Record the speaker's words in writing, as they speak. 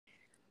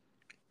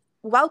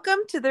Welcome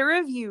to the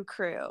review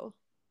crew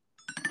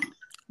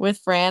with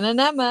Fran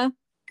and Emma.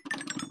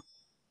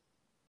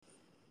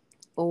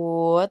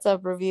 What's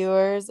up,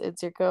 reviewers?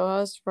 It's your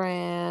co-host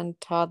Fran,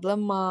 toddler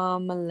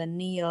mom,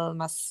 millennial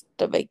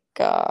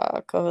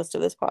masturbator, co-host of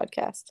this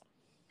podcast.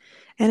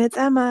 And it's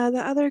Emma,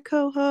 the other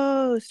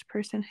co-host,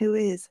 person who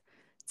is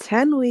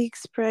 10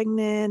 weeks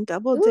pregnant,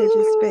 double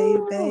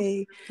digits,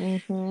 baby,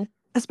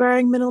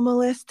 aspiring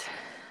minimalist,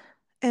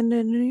 and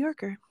a New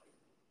Yorker.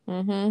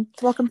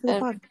 Welcome to the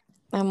pod.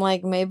 I'm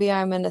like, maybe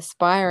I'm an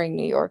aspiring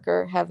New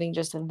Yorker, having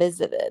just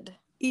visited.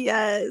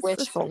 Yes.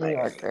 Wishful New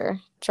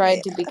Yorker.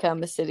 Tried to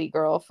become a city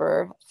girl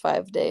for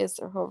 5 days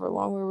or however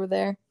long we were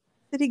there.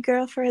 City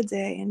girl for a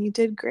day, and you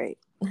did great.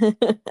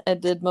 I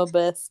did my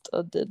best.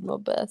 I'm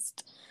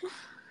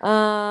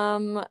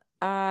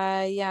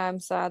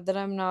sad that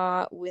I'm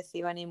not with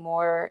you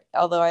anymore,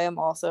 although I am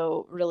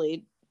also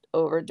really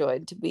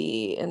overjoyed to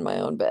be in my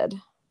own bed.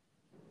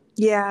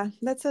 Yeah,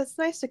 it's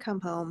nice to come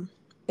home.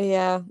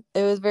 Yeah,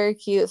 it was very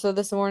cute. So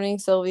this morning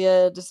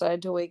Sylvia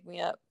decided to wake me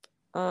up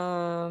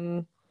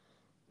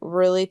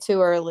really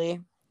too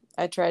early.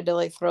 I tried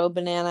to throw a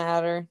banana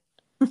at her,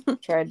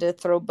 tried to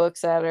throw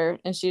books at her,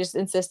 and she just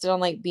insisted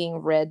on being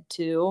read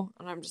too.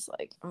 And I'm just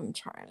like, I'm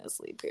trying to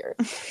sleep here.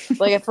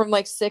 From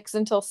 6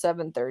 until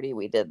 7:30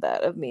 we did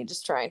that, of me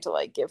just trying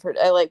to give her.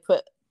 I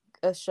put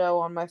a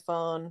show on my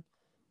phone,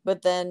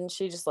 but then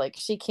she just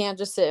she can't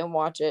just sit and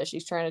watch it.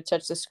 She's trying to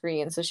touch the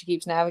screen, so she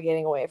keeps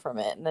navigating away from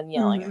it and then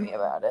yelling at me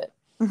about it.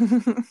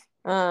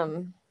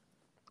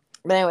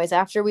 But anyways,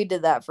 after we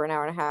did that for an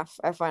hour and a half,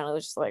 I finally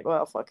was just like,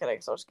 well, fuck it, I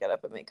guess I'll just get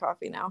up and make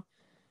coffee now.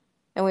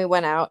 And we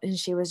went out, and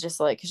she was just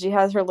she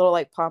has her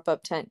little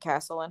pop-up tent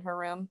castle in her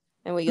room,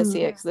 and you'll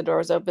see it because the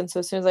door's open.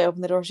 So as soon as I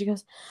open the door, she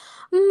goes,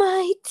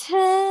 my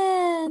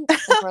tent,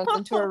 and runs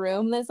into her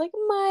room. And it's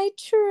my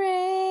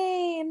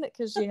train,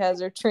 because she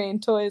has her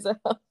train toys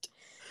out.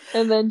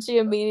 And then she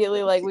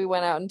immediately we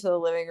went out into the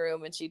living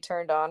room, and she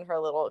turned on her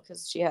little,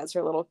 because she has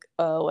her little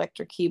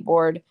electric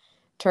keyboard,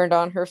 turned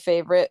on her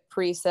favorite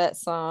preset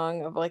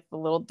song of the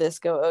little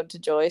disco ode to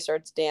joy,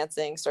 starts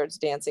dancing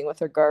with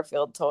her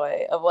Garfield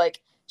toy of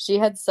she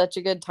had such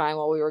a good time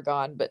while we were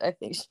gone, but I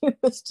think she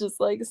was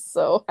just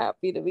so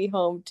happy to be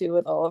home too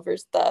with all of her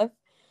stuff.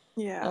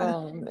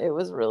 Yeah. It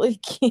was really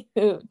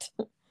cute.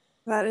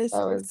 That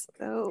was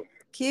so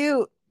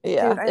cute.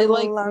 Yeah. Dude, it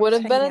would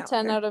have been a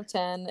 10 out of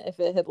 10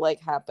 if it had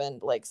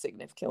happened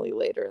significantly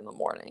later in the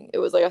morning. It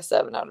was a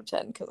 7 out of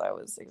 10 because I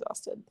was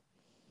exhausted.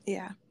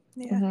 Yeah.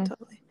 Yeah,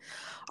 totally.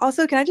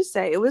 Also, can I just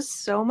say, it was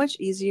so much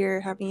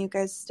easier having you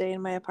guys stay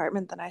in my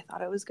apartment than I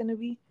thought it was going to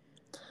be.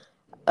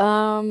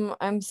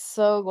 I'm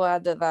so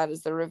glad that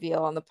is the reveal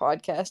on the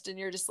podcast, and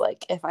you're just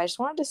if I just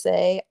wanted to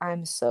say,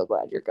 I'm so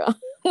glad you're gone.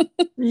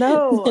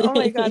 No, oh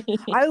my god,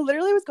 I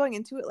literally was going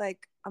into it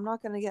I'm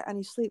not going to get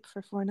any sleep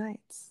for 4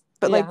 nights,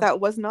 but that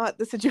was not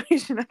the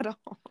situation at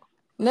all.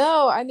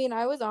 No, I mean,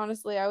 I was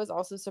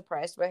also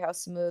surprised by how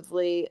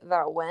smoothly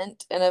that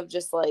went, and of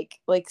just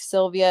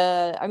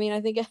Sylvia, I mean,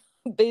 I think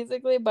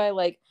basically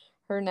by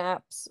her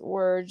naps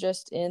were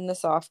just in the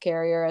soft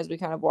carrier as we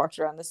kind of walked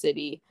around the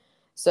city.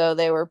 So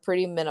they were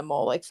pretty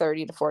minimal,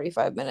 30 to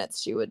 45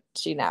 minutes. She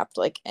napped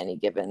any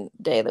given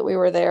day that we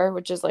were there,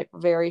 which is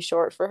very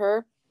short for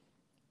her.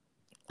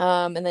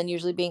 And then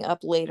usually being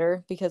up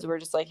later because we're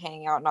just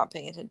hanging out, not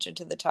paying attention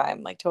to the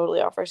time,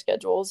 totally off our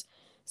schedules.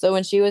 So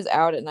when she was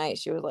out at night,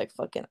 she was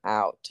fucking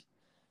out.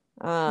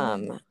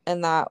 And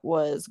that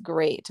was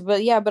great.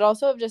 But yeah, but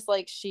also just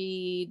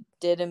she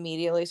did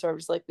immediately sort of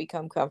just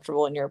become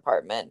comfortable in your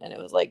apartment, and it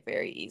was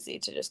very easy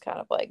to just kind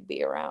of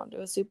be around. It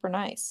was super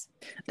nice.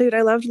 Dude,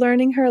 I loved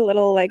learning her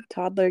little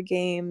toddler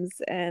games,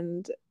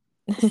 and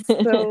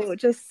so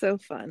just so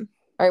fun.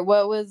 All right,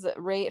 what was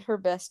rate her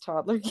best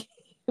toddler game?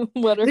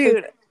 What are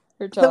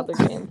her toddler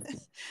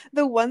games?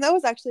 The one that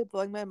was actually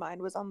blowing my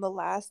mind was on the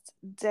last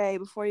day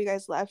before you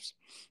guys left.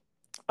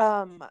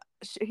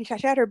 She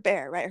had her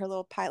bear, right? Her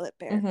little pilot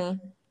bear.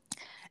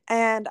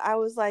 And I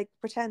was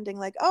pretending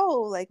we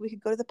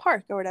could go to the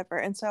park or whatever.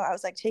 And so I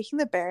was taking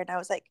the bear, and I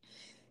was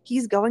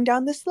he's going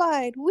down the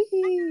slide,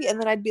 wee, and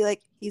then I'd be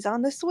he's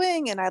on the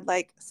swing, and I'd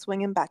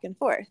swing him back and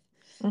forth.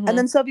 And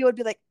then Sylvia would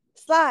be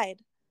slide,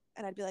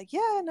 and I'd be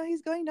yeah, no,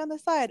 he's going down the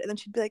slide. And then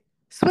she'd be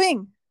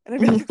swing, and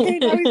I'd be okay,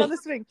 now he's on the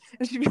swing.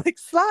 And she'd be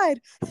slide.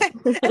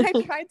 And I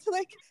tried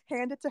to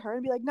hand it to her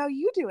and be no,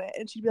 you do it.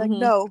 And she'd be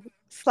no,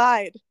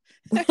 slide.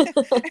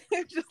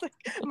 Just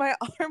my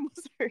arm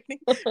was hurting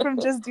from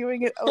just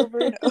doing it over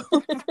and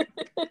over.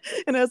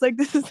 And I was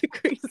this is a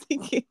crazy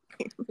game.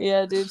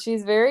 Yeah, dude,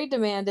 she's very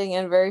demanding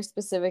and very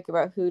specific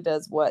about who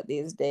does what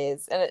these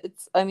days. And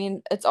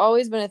it's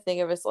always been a thing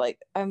of us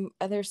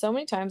there's so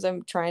many times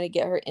I'm trying to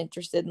get her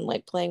interested in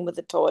playing with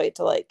a toy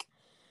to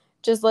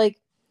just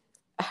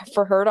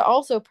for her to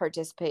also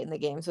participate in the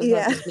game. So it's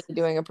not just me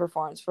doing a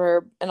performance for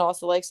her, and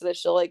also so that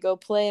she'll go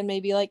play, and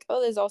maybe oh,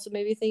 there's also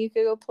maybe a thing you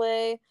could go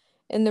play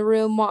in the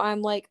room while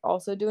I'm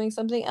also doing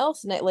something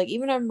else.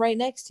 Even I'm right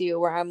next to you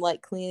where I'm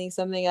cleaning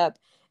something up,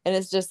 And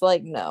it's just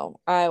like, no,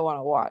 I want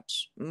to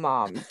watch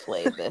mom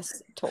play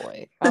this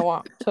toy. I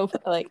want to,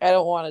 like, I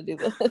don't want to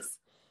do this.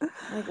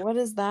 Like, what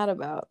is that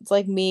about? It's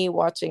like me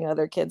watching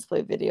other kids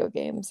play video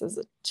games as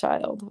a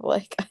child.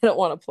 Like, I don't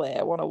want to play.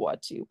 I want to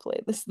watch you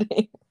play this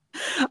thing.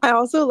 I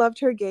also loved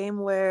her game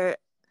where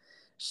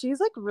she's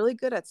like really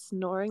good at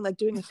snoring, like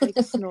doing a fake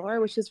snore,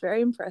 which is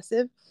very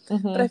impressive.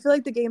 But I feel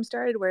like the game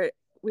started where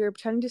we were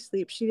pretending to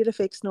sleep. She did a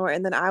fake snore,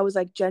 and then I was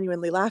like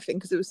genuinely laughing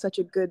because it was such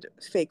a good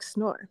fake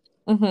snore.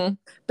 But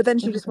then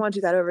she just wanted to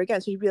do that over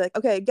again. So she'd be like,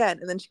 okay, again.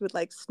 And then she would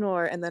like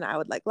snore, and then I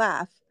would like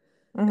laugh.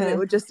 And it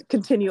would just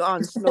continue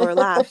on, snore,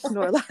 laugh,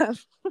 snore,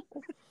 laugh.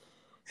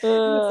 It's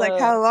like,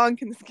 how long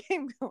can this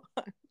game go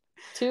on?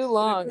 Too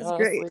long, honestly.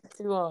 Great.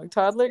 Too long.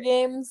 Toddler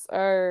games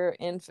are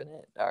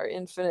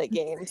infinite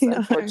games,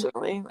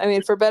 unfortunately. I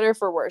mean, for better or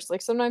for worse.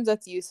 Like, sometimes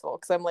that's useful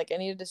because I'm like, I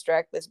need to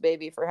distract this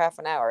baby for half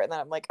an hour. And then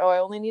I'm like, oh, I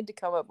only need to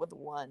come up with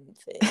one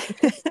thing,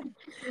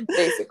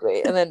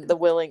 basically. And then the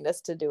willingness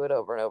to do it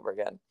over and over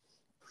again.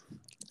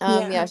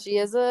 Yeah, she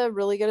is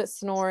really good at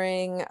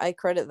snoring. I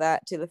credit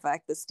that to the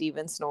fact that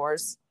Steven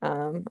snores.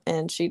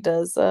 And she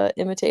does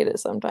imitate it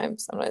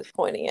sometimes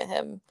pointing at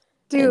him.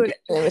 Dude.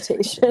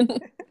 Imitation.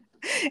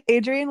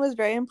 Adrian was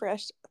very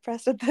impressed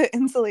at the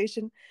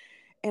insulation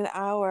in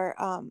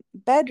our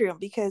bedroom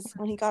because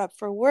when he got up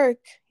for work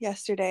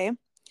yesterday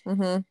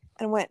and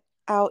went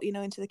out,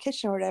 into the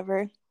kitchen or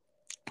whatever,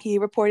 he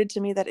reported to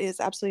me that it is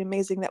absolutely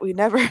amazing that we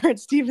never heard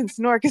Steven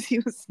snore because he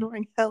was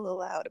snoring hella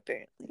loud,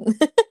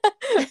 apparently.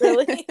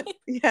 Really?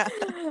 Yeah.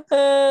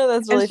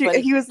 That's really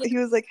funny. He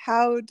was like,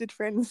 how did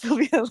Fran and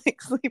Sylvia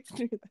like sleep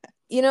through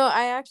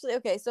that?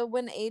 Okay, so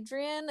when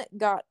Adrian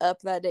got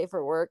up that day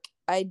for work,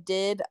 I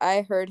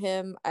heard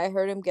him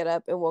get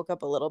up and woke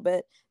up a little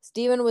bit.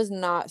 Steven was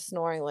not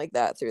snoring like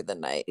that through the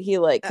night. He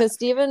because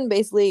Steven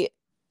basically,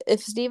 if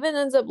Steven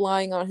ends up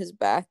lying on his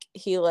back,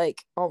 he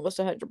like almost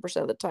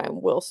 100% of the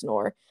time will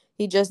snore.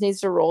 He just needs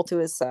to roll to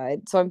his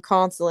side. So I'm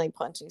constantly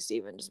punching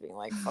Steven, just being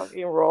like,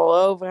 fucking roll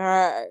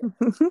over.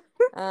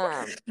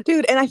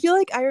 Dude, and I feel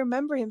like I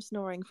remember him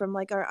snoring from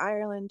like our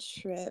Ireland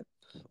trip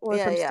or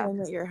from staying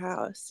at your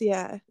house.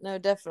 Yeah. No,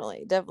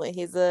 definitely.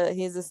 He's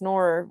a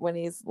snorer when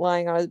he's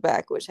lying on his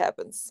back, which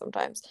happens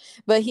sometimes.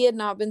 But he had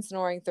not been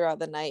snoring throughout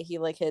the night.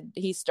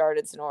 He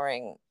started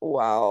snoring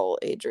while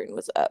Adrian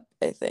was up,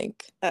 I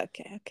think.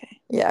 Okay.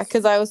 Yeah,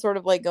 because I was sort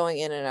of like going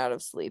in and out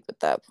of sleep at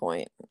that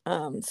point.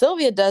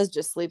 Sylvia does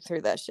just sleep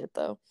through that shit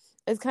though.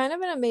 It's kind of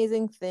an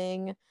amazing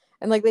thing.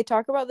 And like they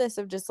talk about this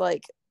of just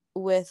like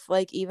with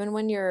like even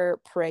when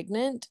you're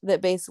pregnant, that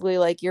basically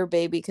like your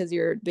baby, because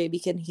your baby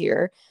can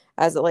hear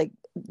as it like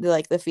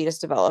the fetus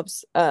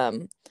develops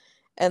and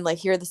like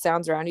hear the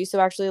sounds around you. So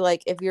actually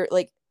like if you're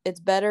like, it's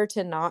better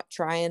to not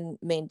try and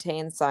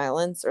maintain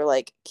silence or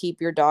like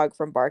keep your dog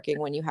from barking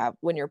when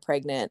you're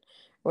pregnant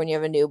or when you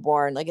have a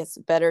newborn. Like it's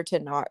better to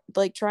not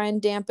like try and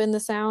dampen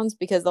the sounds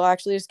because they'll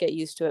actually just get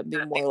used to it and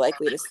be more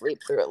likely to sleep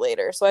through it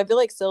later. So I feel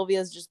like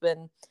Sylvia's just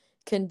been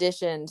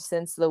conditioned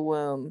since the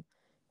womb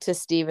to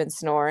Steven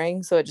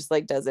snoring, so it just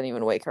like doesn't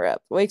even wake her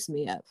up. Wakes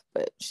me up,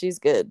 but she's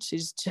good. She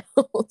just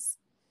chills.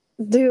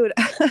 Dude,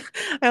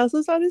 I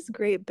also saw this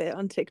great bit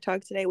on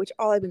TikTok today, which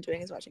all I've been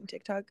doing is watching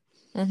TikTok.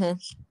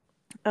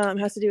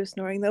 Has to do with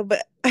snoring though,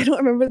 but I don't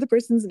remember the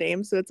person's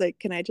name, so it's like,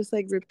 can I just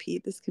like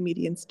repeat this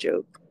comedian's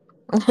joke?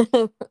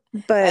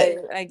 But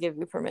I give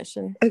you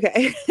permission.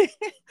 Okay.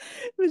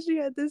 But she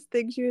had this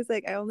thing. She was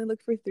like, I only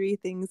look for 3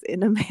 things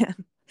in a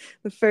man.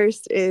 The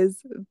first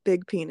is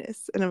big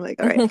penis. And I'm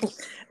like, all right.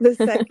 The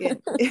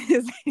second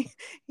is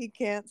he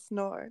can't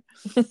snore.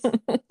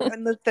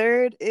 And the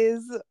third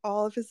is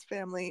all of his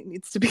family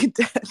needs to be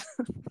dead.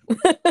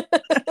 I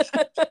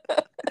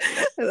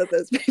thought that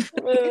was pretty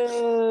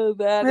funny.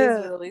 That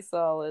is really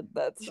solid.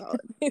 That's solid.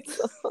 Really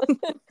solid.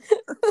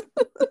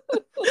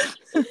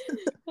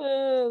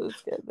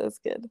 That's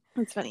good.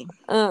 That's funny.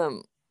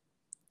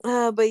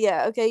 But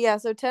yeah, okay, yeah.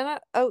 So 10.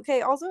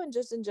 Okay. Also,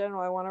 just in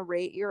general, I want to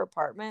rate your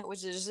apartment,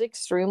 which is just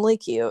extremely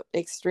cute.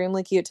 10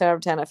 out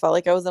of 10. I felt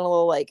like I was in a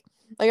little like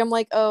I'm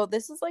like, oh,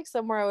 this is like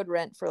somewhere I would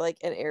rent for like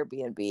an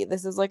Airbnb.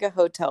 This is like a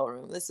hotel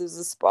room. This is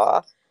a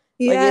spa.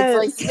 Yes.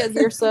 Like it's like because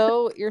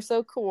you're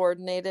so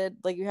coordinated.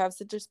 Like you have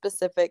such a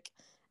specific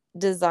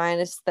design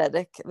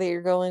aesthetic that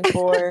you're going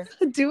for.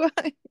 Do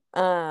I?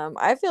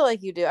 I feel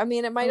like you do. I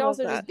mean, it might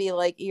also just be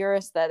like your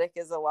aesthetic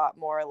is a lot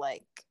more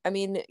like, I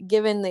mean,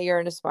 given that you're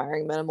an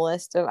aspiring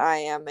minimalist and I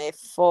am a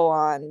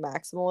full-on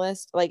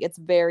maximalist, like it's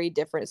very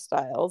different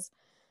styles.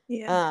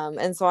 Yeah.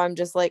 And so I'm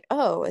just like,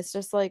 oh, it's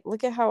just like,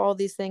 look at how all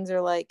these things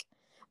are like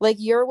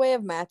your way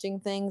of matching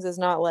things is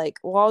not like,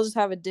 well, I'll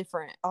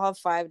have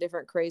 5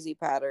 different crazy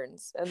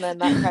patterns. And then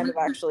that kind of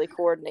actually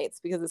coordinates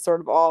because it's sort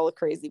of all a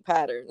crazy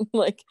pattern.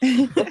 Like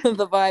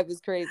the vibe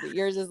is crazy.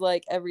 Yours is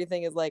like,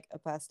 everything is like a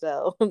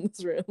pastel in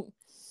this room.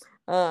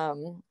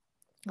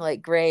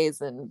 Like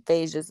grays and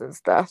beiges and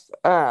stuff.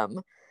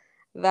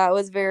 That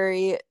was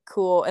very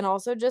cool. And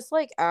also just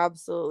like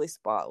absolutely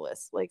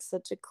spotless, like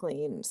such a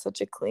clean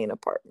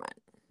apartment.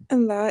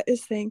 And that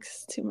is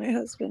thanks to my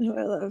husband, who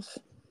I love.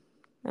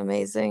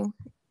 Amazing.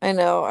 I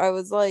know. I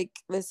was like,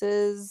 this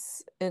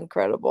is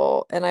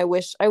incredible. And I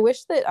wish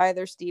that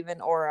either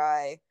Steven or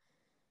I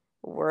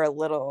were a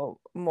little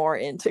more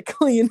into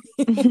cleaning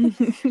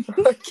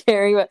or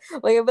caring about,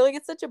 like, I feel like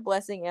it's such a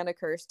blessing and a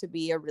curse to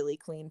be a really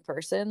clean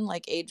person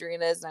like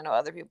Adrian is, and I know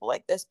other people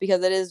like this,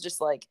 because it is just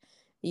like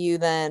you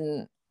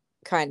then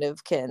kind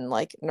of can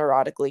like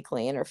neurotically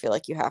clean or feel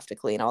like you have to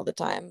clean all the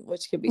time,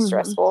 which can be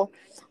stressful.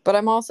 But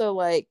I'm also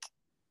like,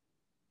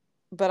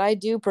 but I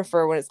do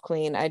prefer when it's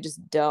clean. I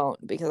just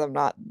don't, because I'm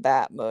not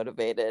that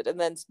motivated. And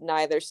then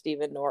neither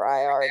Steven nor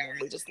I are, and then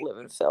we just live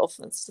in filth,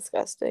 and it's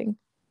disgusting.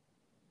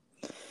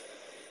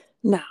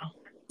 No,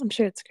 I'm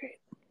sure it's great.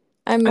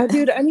 Oh,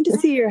 dude, I need to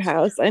see your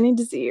house. I need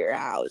to see your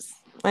house.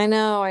 I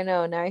know.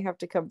 Now you have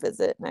to come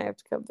visit.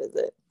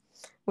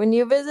 When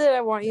you visit,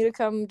 I want you to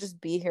come just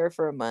be here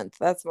for a month.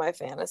 That's my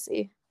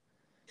fantasy.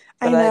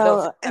 But I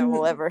don't think that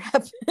will ever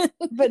happen.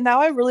 But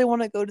now I really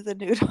want to go to the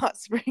nude hot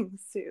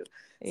springs too.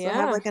 So I have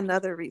Yeah. like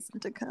another reason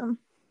to come.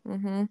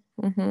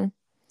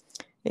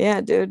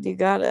 Yeah, dude, you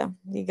gotta.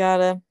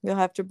 You'll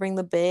have to bring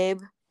the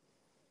babe.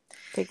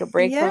 Take a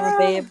break from the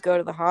babe. Go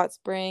to the hot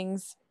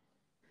springs.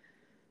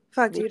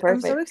 Fuck, dude, I'm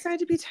so excited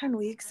to be 10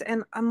 weeks.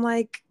 And I'm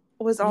like,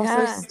 was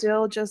also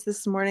still just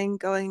this morning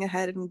going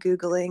ahead and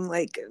Googling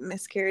like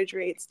miscarriage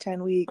rates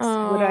 10 weeks.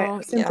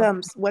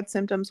 What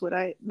symptoms would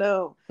I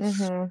know?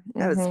 I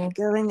was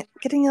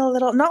getting a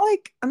little, not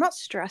like, I'm not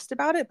stressed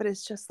about it, but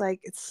it's just like,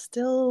 it's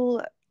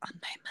still on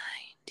my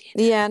mind. You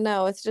know? Yeah,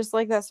 no, it's just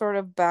like that sort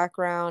of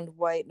background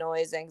white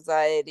noise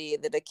anxiety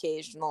that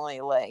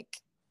occasionally like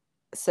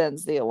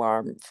sends the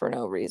alarm for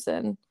no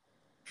reason.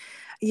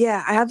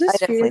 Yeah, I have this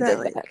fear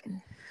that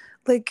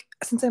like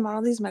since I'm on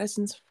all these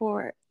medicines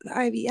for the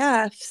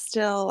IVF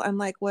still, I'm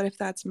like, what if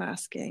that's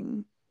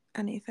masking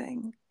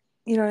anything?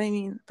 You know what I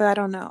mean? But I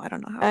don't know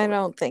how. I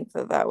don't think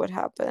that would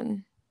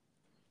happen.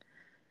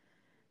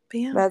 But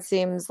yeah. That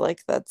seems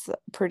like that's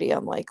pretty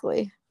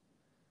unlikely.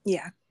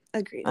 Yeah,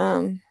 agreed.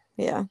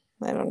 Yeah,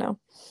 I don't know.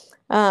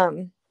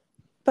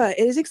 But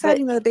it is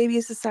exciting that the baby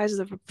is the size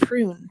of a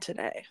prune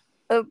today.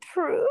 A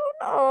prune?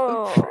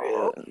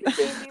 Oh,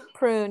 baby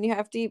prune. You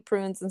have to eat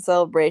prunes in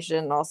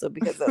celebration, also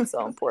because that's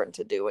so important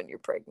to do when you're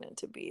pregnant,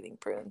 to be eating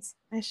prunes.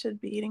 I should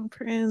be eating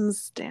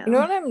prunes. Damn. You know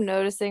what I'm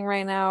noticing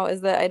right now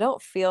is that I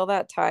don't feel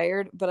that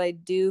tired, but I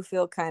do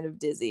feel kind of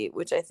dizzy,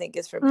 which I think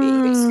is from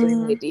being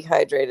extremely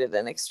dehydrated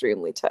and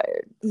extremely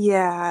tired.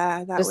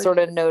 Yeah, just sort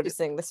of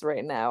noticing this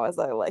right now as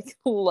I like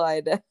lie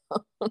down.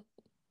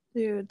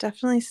 Dude,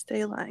 definitely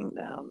stay lying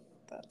down.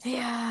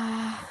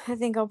 Yeah, I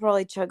think I'll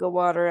probably chug a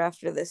water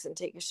after this and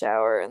take a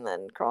shower and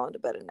then crawl into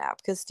bed and nap,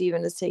 because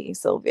Steven is taking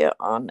Sylvia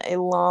on a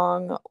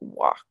long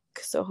walk.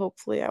 So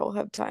hopefully I will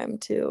have time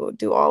to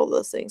do all of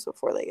those things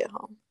before they get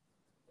home.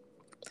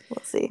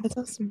 We'll see. That's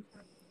awesome.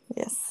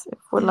 Yes, if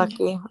we're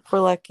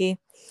lucky.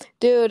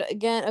 Dude,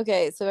 again,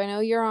 okay, so I know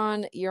you're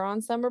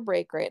on summer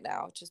break right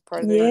now, which is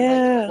part of the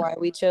reason why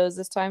we chose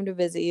this time to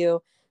visit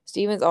you.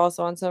 Steven's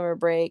also on summer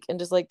break, and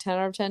just like 10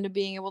 out of 10 to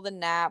being able to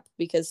nap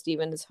because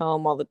Steven is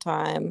home all the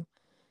time.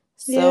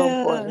 So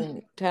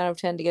important. 10 out of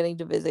 10 to getting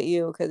to visit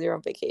you because you're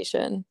on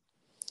vacation.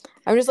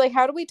 I'm just like,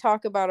 how do we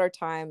talk about our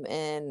time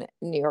in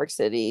New York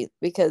City?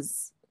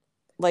 Because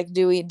like,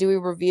 do we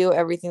review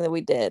everything that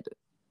we did?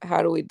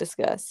 How do we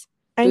discuss?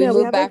 I know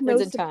we move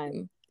backwards in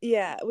time.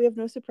 Yeah, we have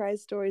no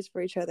surprise stories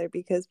for each other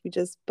because we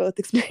just both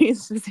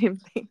experienced the same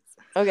things.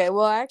 Okay,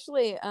 well,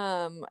 actually,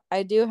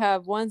 I do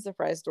have one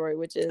surprise story,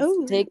 which is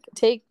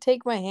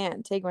take my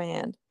hand. Take my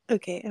hand.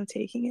 Okay, I'm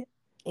taking it.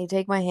 You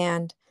take my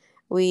hand.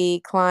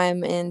 We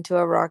climb into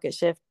a rocket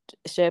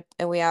ship,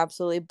 and we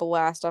absolutely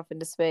blast off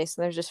into space.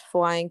 And there's just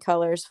flying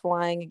colors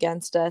flying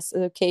against us.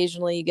 And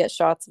occasionally, you get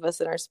shots of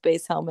us in our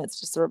space helmets,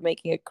 just sort of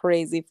making a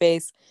crazy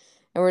face.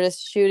 And we're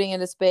just shooting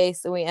into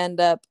space, and we end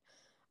up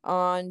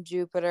on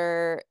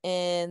Jupiter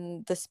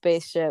in the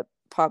spaceship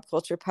Pop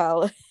Culture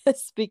Palace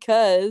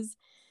because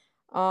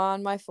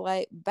on my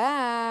flight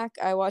back,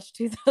 I watched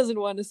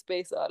 2001: A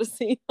Space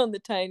Odyssey on the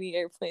tiny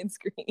airplane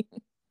screen.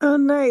 Oh,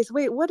 nice.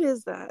 Wait, what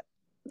is that?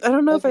 I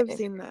don't know if I've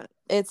seen that.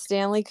 It's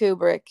Stanley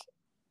Kubrick.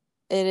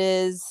 It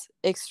is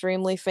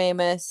extremely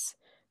famous,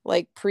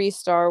 like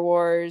pre-Star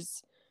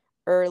Wars,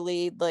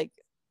 early like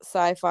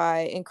sci-fi,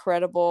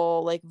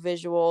 incredible like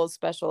visual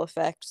special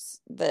effects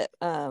that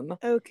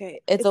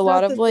it's a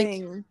lot of like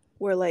thing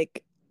where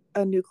like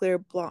a nuclear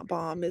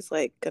bomb is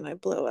like gonna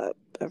blow up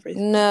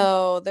everything.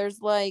 No,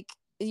 there's like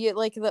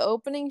like the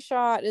opening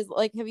shot is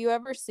like, have you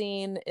ever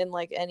seen in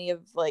like any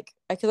of like,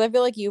 because I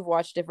feel like you've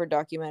watched different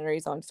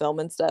documentaries on film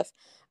and stuff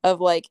of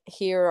like,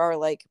 here are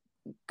like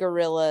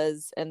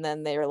gorillas, and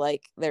then they're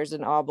like, there's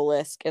an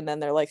obelisk, and then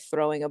they're like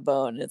throwing a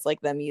bone, and it's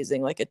like them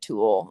using like a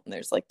tool, and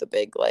there's like the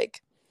big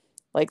like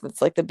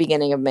it's like the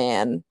beginning of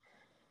man,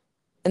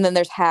 and then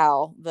there's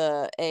Hal,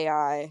 the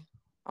AI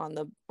on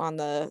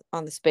the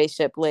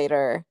spaceship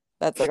later.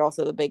 That's like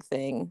also the big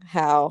thing.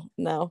 Hal,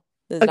 no.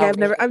 Okay,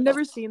 I've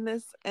never seen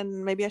this,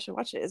 and maybe I should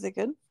watch it. Is it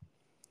good?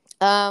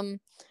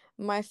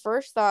 My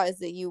first thought is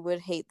that you would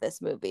hate this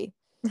movie.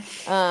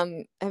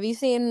 Have you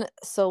seen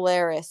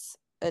Solaris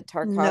a No.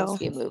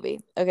 Tarkovsky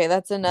movie? Okay,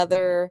 that's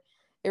another.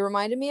 It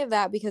reminded me of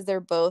that because they're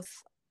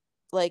both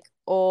like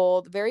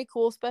old, very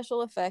cool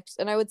special effects,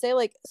 and I would say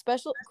like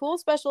cool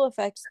special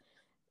effects.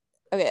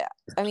 Okay,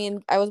 I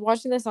mean, I was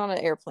watching this on an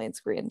airplane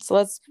screen, so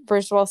let's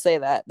first of all say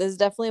that this is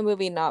definitely a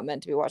movie not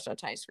meant to be watched on a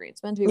tiny screen.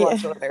 It's meant to be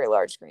watched on a very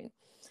large screen.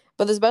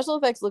 But the special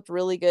effects looked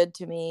really good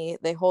to me.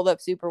 They hold up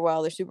super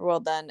well. They're super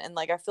well done, and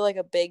like I feel like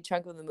a big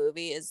chunk of the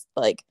movie is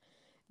like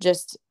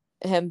just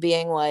him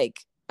being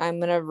like, I'm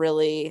gonna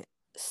really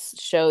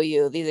show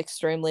you these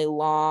extremely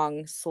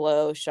long,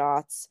 slow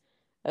shots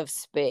of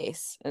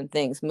space and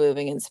things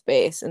moving in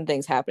space and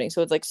things happening.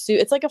 So it's like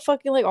it's like a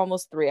fucking like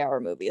almost 3 hour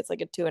movie. It's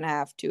like a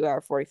 2.5, 2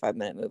 hour, 45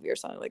 minute movie or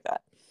something like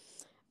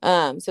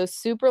that. So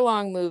super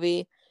long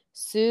movie,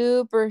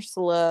 super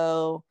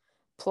slow,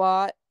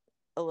 plot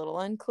a little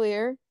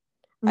unclear.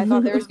 I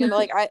thought there was gonna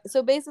like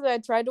so basically I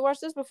tried to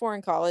watch this before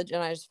in college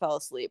and I just fell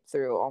asleep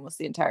through almost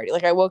the entirety.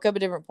 Like I woke up at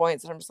different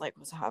points and I'm just like,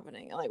 what's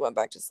happening? And like went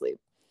back to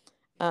sleep.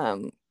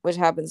 Which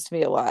happens to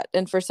me a lot.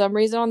 And for some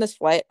reason on this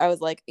flight, I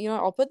was like, you know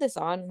what, I'll put this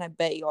on and I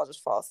bet you I'll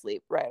just fall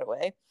asleep right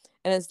away.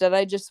 And instead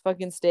I just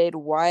fucking stayed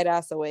wide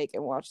ass awake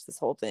and watched this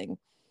whole thing.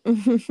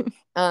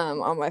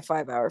 On my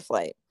 5 hour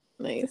flight.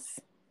 Nice.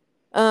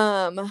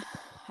 I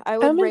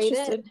would rate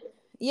it.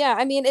 Yeah,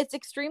 I mean it's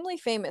extremely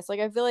famous. Like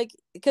I feel like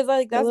because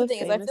like that's the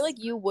thing is I feel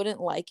like you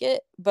wouldn't like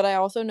it, but I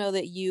also know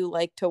that you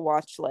like to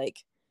watch like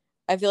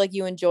I feel like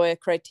you enjoy a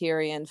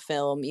Criterion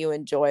film. You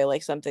enjoy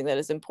like something that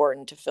is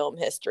important to film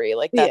history.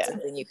 Like that's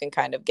something you can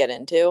kind of get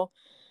into.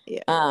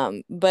 Yeah.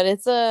 But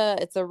it's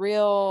a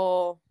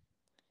real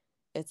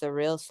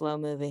slow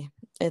movie.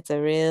 It's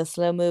a real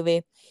slow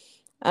movie.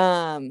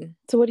 So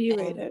what do you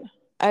rate it?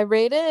 I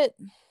rate it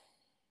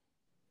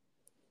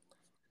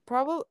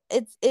probably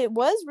it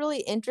was really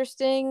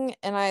interesting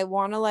and I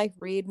want to like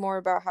read more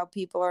about how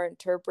people are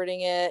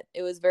interpreting it.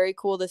 It was very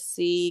cool to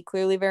see,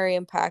 clearly very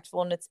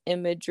impactful in its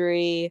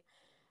imagery.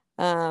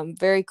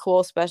 Very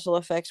cool special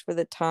effects for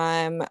the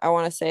time. I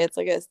want to say it's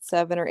like a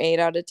 7 or 8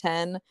 out of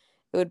 10.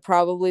 It would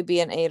probably be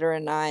an 8 or a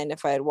 9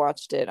 if I had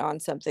watched it on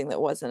something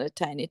that wasn't a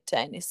tiny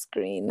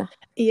screen.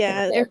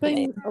 Yeah,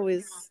 airplane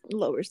always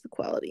lowers the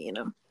quality, you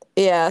know.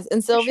 Yeah,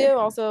 and Sylvia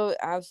also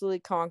absolutely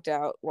conked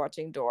out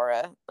watching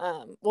Dora.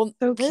 Well,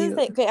 so this is cute. the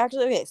thing. Okay,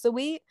 actually, okay. So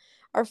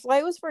our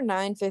flight was for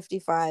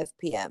 9:55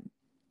 p.m.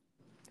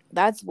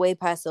 That's way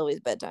past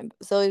Sylvia's bedtime.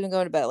 Sylvia's been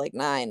going to bed at like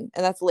 9,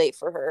 and that's late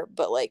for her.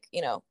 But like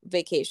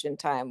vacation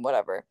time,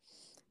 whatever.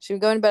 She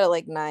was going to bed at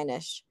like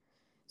 9ish.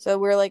 So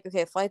we're like,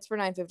 okay, flight's for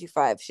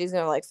 9:55. She's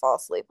gonna like fall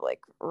asleep like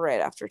right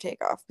after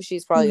takeoff.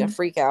 She's probably gonna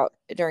freak out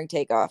during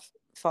takeoff,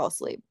 fall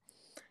asleep.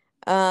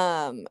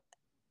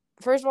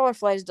 First of all, our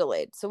flight is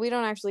delayed, so we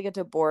don't actually get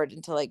to board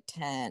until like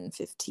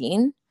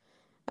 10:15.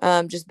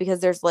 Just because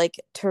there's like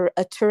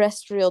a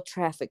terrestrial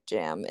traffic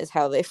jam is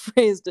how they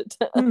phrased it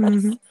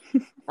to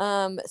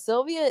us.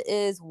 Sylvia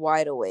is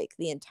wide awake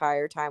the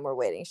entire time we're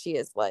waiting. She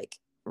is like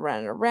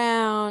running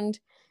around.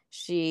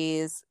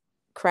 She's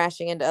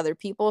crashing into other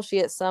people.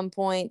 At some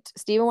point,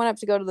 Steven went up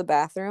to go to the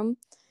bathroom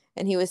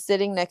and he was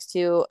sitting next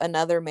to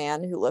another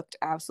man who looked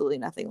absolutely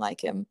nothing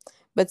like him.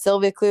 But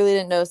Sylvia clearly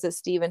didn't notice that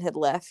Steven had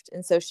left.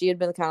 And so she had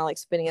been kind of like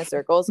spinning in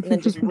circles and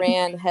then just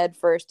ran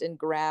headfirst and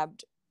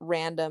grabbed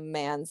random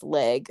man's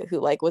leg who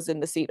like was in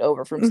the seat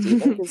over from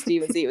Steven because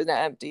Steven's seat was now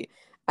empty.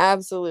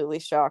 Absolutely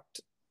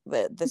shocked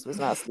that this was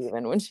not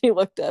Steven when she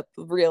looked up,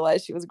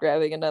 realized she was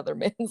grabbing another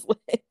man's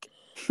leg.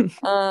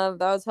 That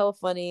was hella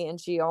funny. And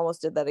she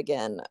almost did that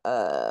again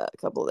a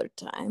couple other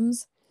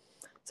times.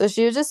 So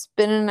she was just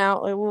spinning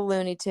out like a little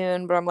Looney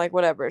Tune, but I'm like,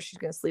 whatever. She's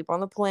going to sleep on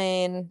the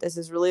plane. This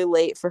is really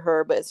late for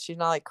her, but she's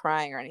not like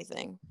crying or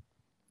anything.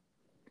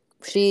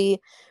 We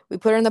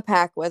put her in the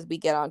pack as we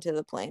get onto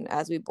the plane,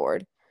 as we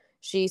board.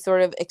 She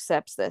sort of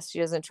accepts this. She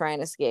doesn't try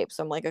and escape.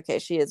 So I'm like, okay,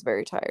 she is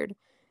very tired.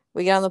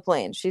 We get on the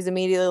plane. She's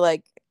immediately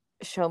like,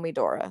 show me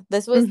Dora.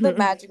 This was the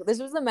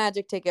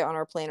magic ticket on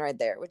our plane right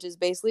there, which is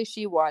basically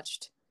she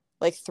watched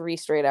like 3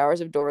 straight hours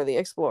of Dora the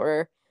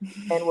Explorer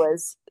and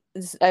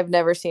I've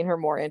never seen her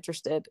more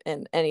interested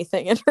in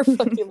anything in her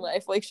fucking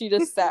life. Like she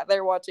just sat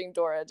there watching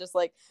Dora, just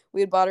like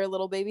we had bought her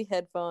little baby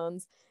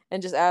headphones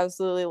and just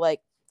absolutely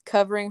like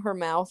covering her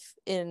mouth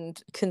in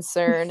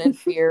concern and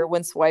fear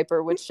when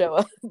Swiper would show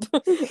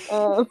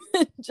up.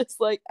 Just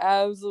like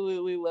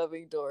absolutely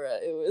loving Dora.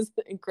 It was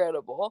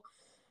incredible.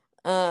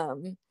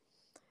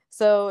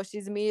 So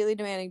she's immediately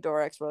demanding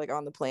Dora because we're like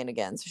on the plane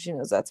again. So she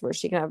knows that's where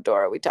she can have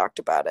Dora. We talked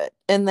about it.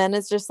 And then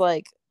it's just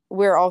like,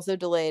 we're also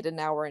delayed and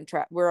now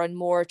we're on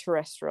more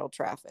terrestrial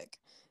traffic.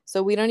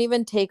 So we don't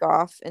even take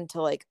off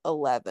until like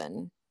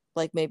 11,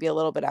 like maybe a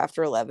little bit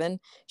after 11.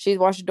 She's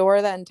watched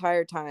Dora that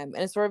entire time.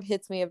 And it sort of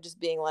hits me of just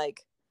being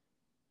like,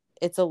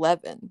 it's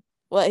 11.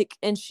 Like,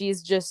 and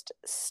she's just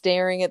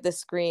staring at the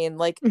screen.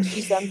 Like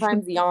she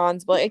sometimes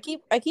yawns, but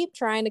I keep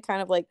trying to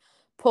kind of like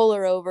pull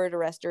her over to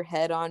rest her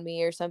head on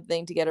me or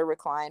something to get her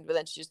reclined, but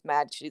then she's just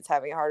mad she's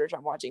having a harder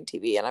time watching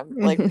TV. And I'm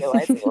like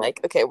realizing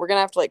like, okay, we're gonna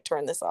have to like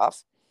turn this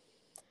off.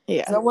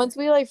 Yeah. So once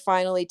we like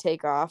finally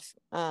take off,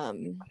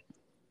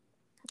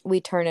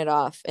 we turn it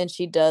off, and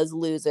she does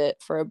lose it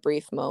for a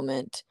brief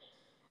moment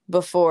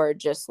before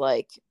just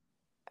like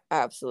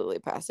absolutely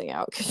passing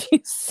out because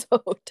she's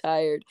so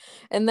tired.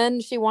 And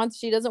then she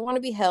doesn't want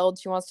to be held.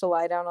 She wants to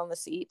lie down on the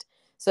seat.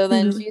 So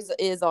then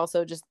is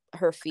also just,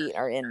 her feet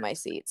are in my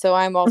seat. So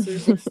I'm also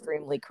just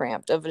extremely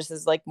cramped. Of this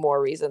is like more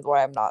reasons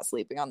why I'm not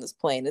sleeping on this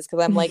plane, is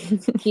because I'm like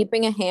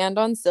keeping a hand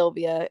on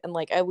Sylvia, and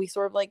like we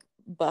sort of like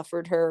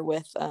buffered her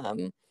with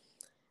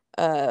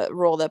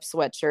rolled up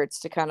sweatshirts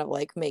to kind of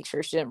like make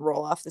sure she didn't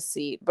roll off the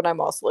seat, but I'm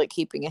also like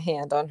keeping a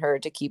hand on her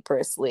to keep her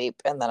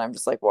asleep, and then I'm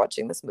just like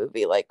watching this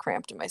movie like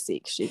cramped in my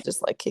seat because she's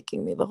just like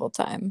kicking me the whole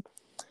time.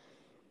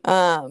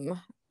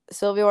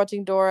 Sylvia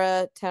watching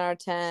Dora, 10 out of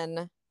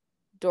 10.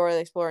 Dora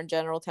the Explorer in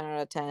general, 10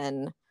 out of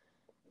 10.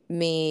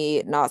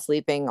 Me not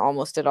sleeping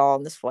almost at all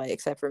on this flight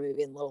except for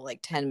maybe in little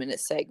like 10-minute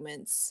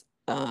segments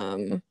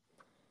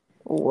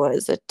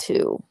was a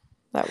 2.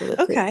 That was a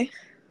 2. Okay.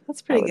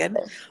 That's pretty good.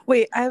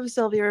 Wait, I have a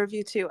Sylvia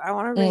review too. I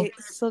want to rate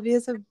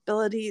Sylvia's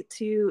ability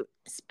to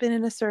spin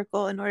in a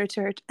circle in order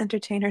to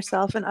entertain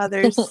herself and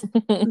others.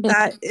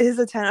 That is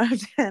a 10 out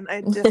of 10.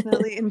 I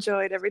definitely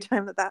enjoyed every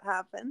time that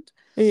happened.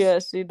 Yeah,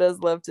 she does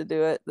love to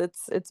do it.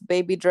 It's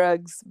baby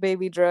drugs.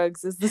 Baby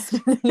drugs is the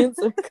spinning in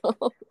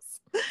circles.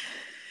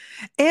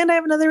 And I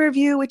have another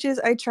review, which is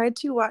I tried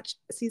to watch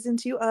season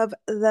 2 of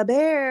The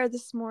Bear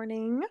this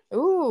morning.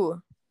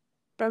 Ooh.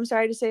 But I'm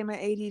sorry to say my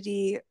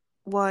ADD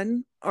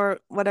won, or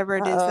whatever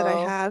it is that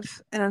I have,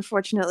 and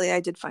unfortunately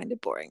I did find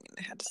it boring and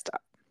I had to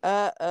stop.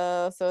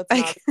 So it's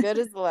not as good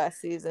as the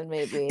last season,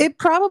 maybe. It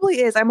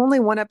probably is. I'm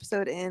only 1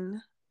 episode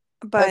in,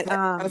 but okay.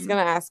 I was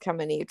gonna ask how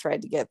many you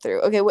tried to get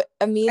through. Okay,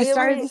 immediately I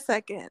started the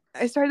second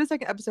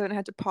episode and I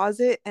had to pause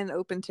it and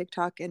open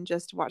TikTok and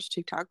just watch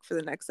TikTok for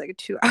the next like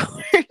 2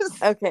 hours.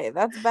 Okay,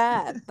 that's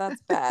bad.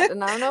 That's bad.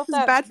 And I don't know if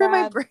that's bad for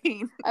my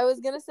brain. I was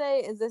gonna say,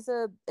 is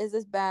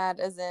this bad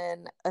as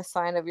in a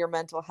sign of your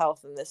mental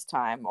health in this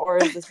time, or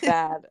is this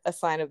bad a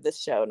sign of this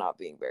show not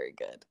being very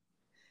good?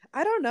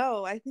 I don't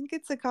know. I think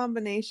it's a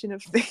combination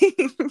of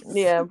things.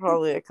 Yeah,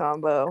 probably a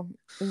combo.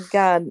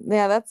 God,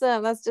 yeah,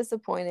 that's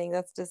disappointing.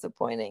 That's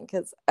disappointing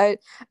because I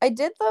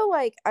did though,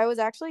 like I was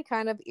actually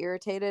kind of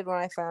irritated when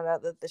I found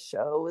out that the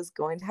show was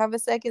going to have a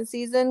second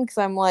season, because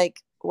I'm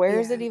like, where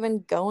is it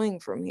even going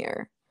from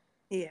here?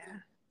 Yeah.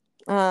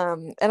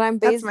 And I'm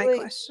basically, that's my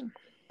question.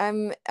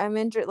 I'm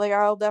interested. Like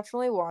I'll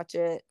definitely watch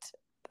it,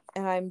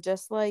 and I'm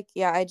just like,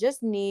 yeah, I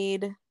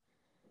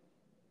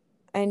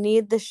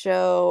need the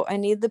show. I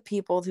need the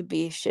people to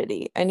be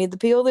shitty. I need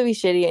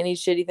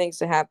shitty things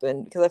to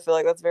happen, because I feel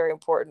like that's very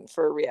important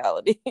for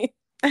reality.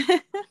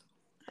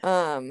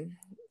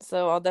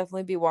 So I'll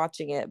definitely be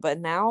watching it, but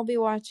now I'll be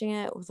watching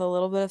it with a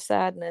little bit of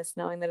sadness,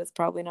 knowing that it's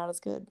probably not as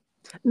good.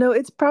 No,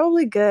 it's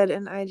probably good,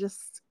 and I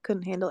just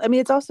couldn't handle it. I mean,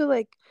 it's also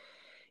like,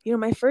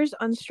 my first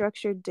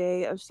unstructured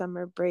day of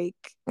summer break,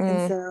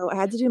 and so I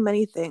had to do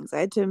many things. I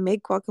had to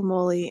make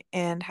guacamole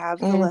and have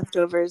the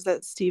leftovers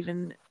that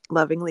Steven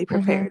lovingly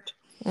prepared.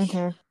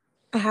 I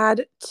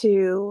had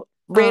to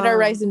rate our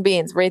rice and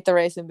beans. Rate the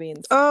rice and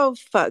beans. Oh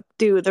fuck,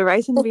 dude, the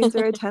rice and beans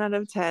are a 10 out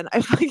of 10.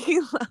 I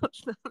fucking love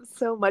them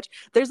so much.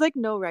 There's like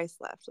no rice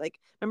left. Like,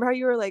 remember how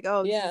you were like,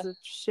 oh, this is a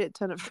shit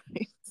ton of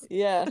rice.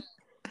 Yeah.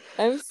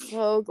 I'm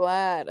so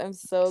glad. I'm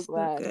so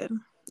glad. Good.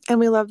 And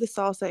we love the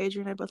salsa.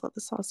 Adrian and I both love the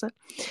salsa.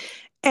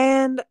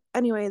 And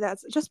anyway,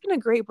 that's just been a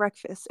great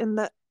breakfast. And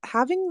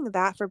having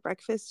that for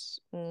breakfast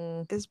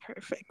is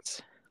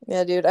perfect.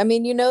 Yeah, dude. I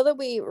mean, you know that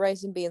we eat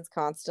rice and beans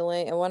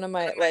constantly. And one of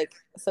my,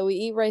 so we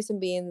eat rice and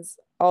beans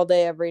all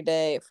day, every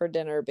day for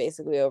dinner,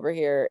 basically over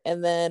here.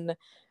 And then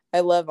I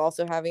love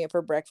also having it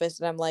for breakfast.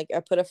 And I'm like, I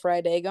put a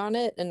fried egg on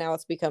it, and now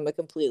it's become a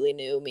completely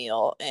new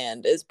meal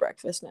and is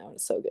breakfast now.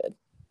 It's so good.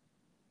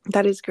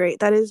 That is great.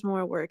 That is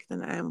more work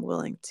than I am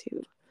willing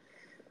to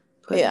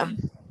put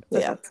in.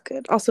 But that's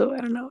good. Also,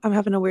 I don't know. I'm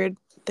having a weird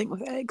thing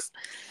with eggs.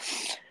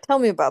 Tell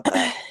me about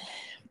that.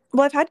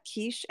 Well, I've had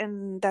quiche,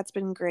 and that's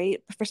been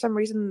great. But for some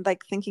reason,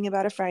 like thinking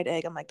about a fried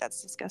egg, I'm like,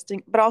 that's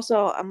disgusting. But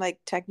also, I'm like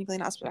technically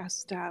not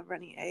supposed to have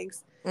runny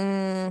eggs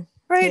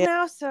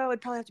now, so it'd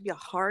probably have to be a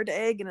hard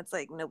egg, and it's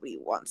like nobody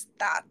wants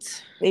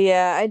that.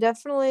 Yeah, I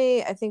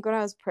think when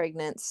I was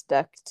pregnant,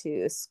 stuck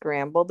to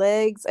scrambled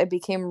eggs. I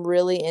became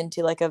really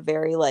into like a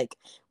very like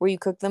where you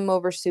cook them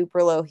over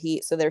super low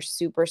heat, so they're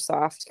super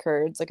soft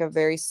curds, like a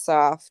very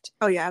soft.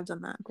 Oh yeah, I've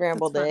done that.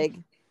 Scrambled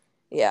egg.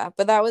 Yeah,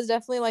 but that was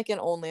definitely like an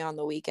only on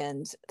the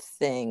weekend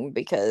thing,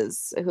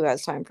 because who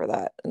has time for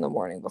that in the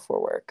morning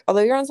before work?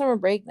 Although you're on summer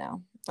break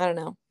now. I don't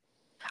know.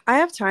 I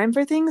have time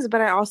for things, but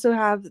I also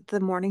have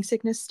the morning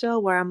sickness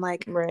still, where I'm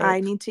like,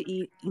 I need to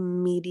eat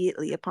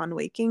immediately upon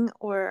waking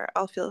or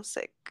I'll feel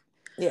sick.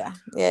 Yeah.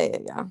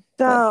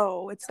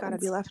 So it's got to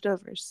be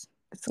leftovers.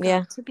 It's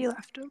got to be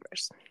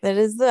leftovers. That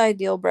is the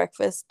ideal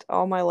breakfast.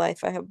 All my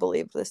life I have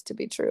believed this to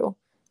be true.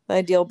 The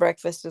ideal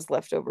breakfast is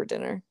leftover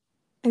dinner.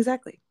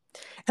 Exactly.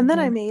 And then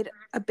I made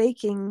a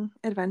baking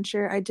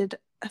adventure. I did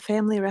a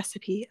family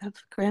recipe of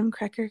graham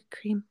cracker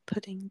cream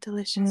pudding.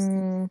 Delicious.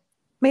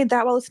 Made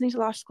that while listening to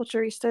Lost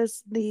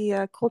Culturistas,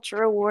 the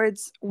Culture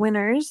Awards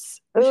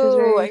winners, which was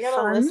very I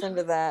gotta fun. listen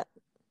to that.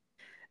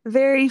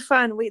 Very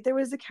fun. Wait, there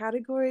was a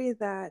category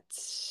that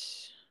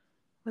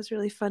was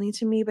really funny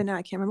to me, but now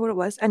I can't remember what it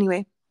was.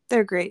 Anyway,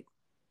 they're great.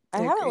 I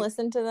They're haven't great.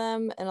 listened to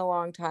them in a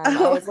long time. I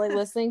Oh, was like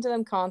listening to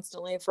them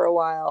constantly for a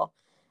while.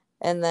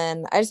 And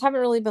then I just haven't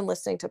really been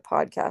listening to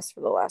podcasts for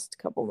the last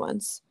couple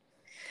months.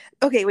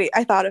 okay. Wait,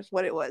 I thought of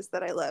what it was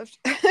that I loved.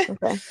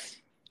 Okay.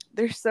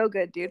 They're so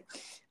good, dude.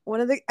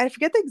 I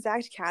forget the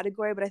exact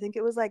category, but I think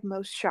it was like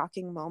most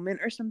shocking moment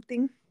or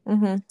something.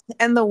 Mm-hmm.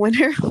 And the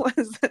winner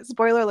was,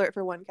 spoiler alert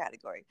for one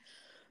category,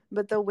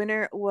 but the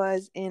winner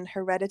was in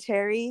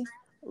Hereditary.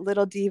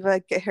 Little Diva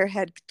get her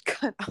head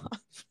cut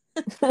off.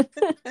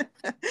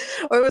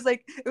 Or it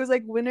was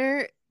like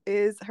winner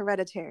is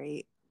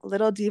Hereditary.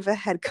 Little Diva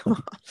head come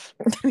off.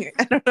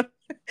 I don't know.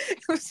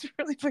 It was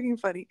really fucking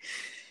funny.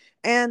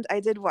 And I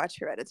did watch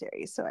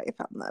Hereditary, so I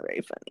found that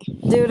very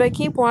funny. Dude, I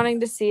keep wanting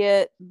to see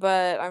it,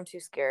 but I'm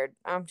too scared.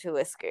 I'm too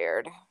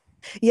scared.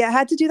 Yeah, I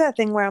had to do that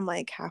thing where I'm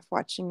like half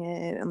watching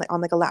it and like on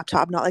like a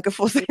laptop, not like a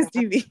full size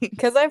TV.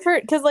 Because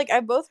like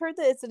I both heard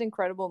that it's an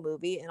incredible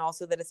movie and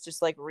also that it's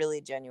just like really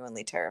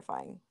genuinely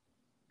terrifying.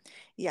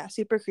 Yeah,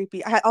 super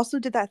creepy. I also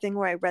did that thing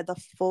where I read the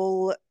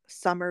full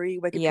summary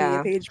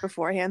Wikipedia page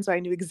beforehand, so I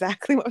knew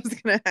exactly what was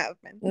gonna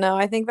happen. No,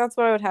 I think that's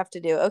what I would have to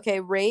do.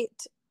 Okay, rate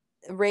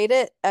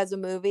it as a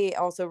movie,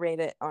 also rate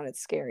it on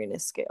its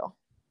scariness scale.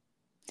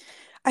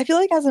 I feel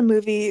like as a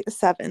movie,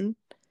 7.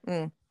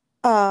 Mm.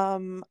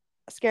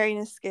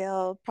 Scariness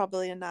scale,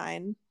 probably a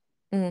 9.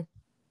 Mm.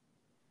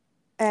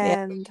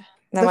 And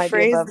that the might be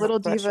phrase above "little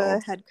the diva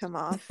threshold. head come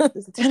off"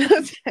 is a 10 out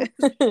of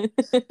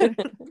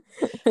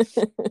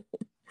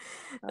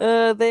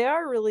 10. They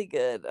are really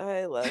good.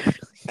 I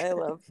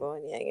love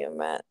Bowen Yang and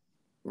Matt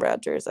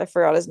Rogers. I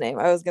forgot his name.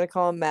 I was gonna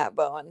call him Matt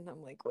Bowen.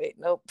 I'm like, wait,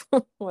 nope.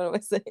 What am I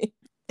saying?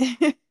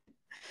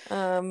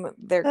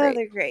 They're great.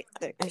 They're great.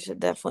 I should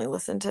definitely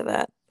listen to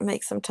that.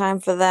 Make some time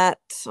for that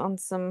on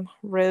some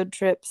road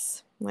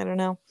trips. I don't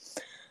know.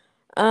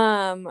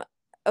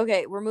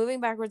 Okay, we're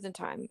moving backwards in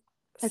time.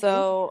 Okay.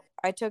 So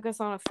I took us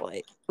on a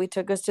flight. We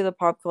took us to the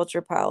Pop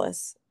Culture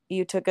Palace.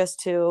 You took us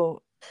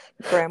to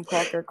Graham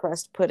Cracker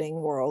Crust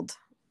Pudding World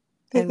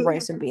and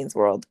Rice and Beans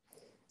World.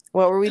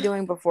 What were we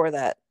doing before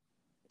that?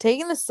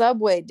 Taking the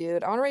subway,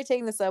 dude. I want to rate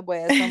taking the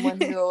subway as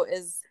someone who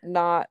is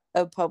not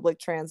a public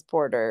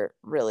transporter,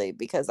 really,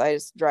 because I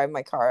just drive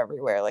my car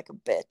everywhere like a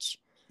bitch.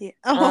 Yeah.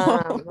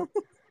 Oh.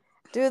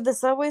 Dude, the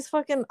subway's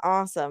fucking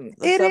awesome.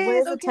 The It subway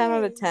is is a 10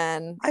 out of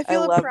 10. I I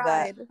feel a love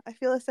pride. that. I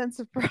feel a sense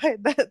of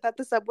pride that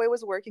the subway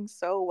was working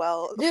so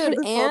well for Dude,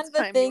 this whole and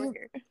time you were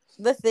here.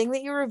 the thing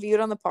that you reviewed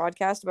on the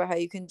podcast about how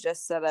you can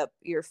just set up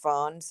your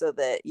phone so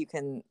that you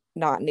can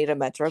not need a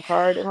Metro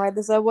card and ride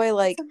the subway,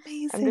 like,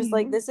 I'm just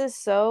like, this is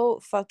so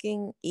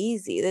fucking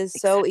easy. This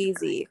is so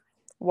easy.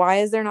 Why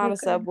is there not a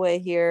subway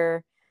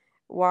here?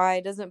 Why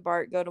doesn't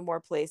Bart go to more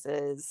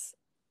places?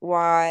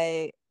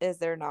 Why is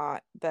there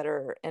not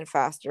better and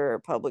faster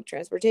public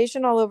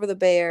transportation all over the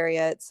Bay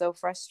Area? It's so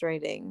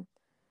frustrating.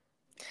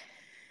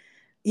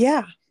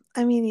 Yeah.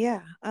 I mean,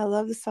 yeah. I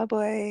love the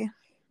subway.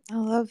 I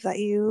love that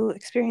you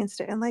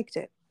experienced it and liked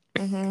it.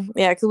 Mm-hmm.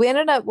 Yeah, because we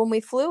ended up, when we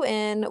flew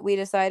in, we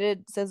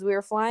decided, since we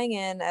were flying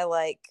in at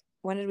like,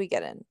 when did we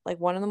get in? Like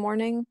 1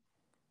 a.m?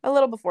 A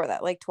little before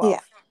that, like 12, Yeah.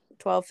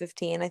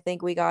 12:15. I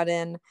think we got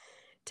in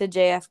to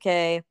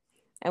JFK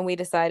and we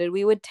decided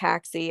we would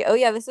taxi. Oh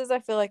yeah, this is, I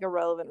feel like, a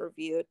relevant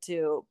review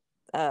to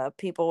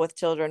people with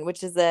children,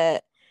 which is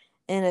that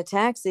in a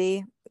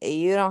taxi,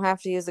 you don't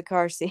have to use a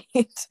car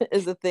seat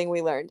is the thing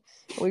we learned.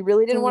 We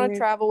really didn't want to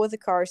travel with a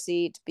car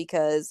seat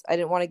because I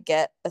didn't want to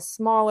get a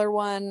smaller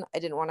one. I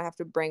didn't want to have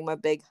to bring my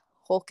big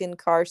hulking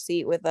car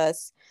seat with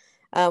us.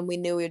 We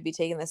knew we would be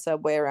taking the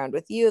subway around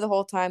with you the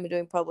whole time and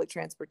doing public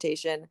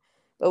transportation.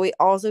 But we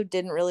also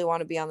didn't really want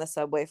to be on the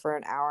subway for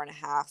an hour and a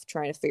half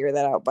trying to figure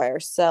that out by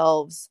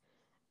ourselves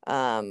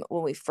when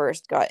we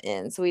first got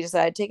in. So we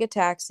decided to take a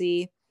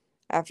taxi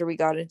after we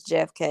got into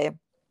JFK.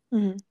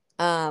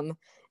 Mm-hmm.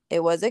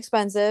 It was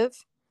expensive.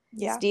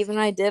 Yeah. Steve and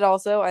I did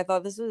also. I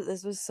thought this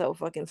was so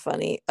fucking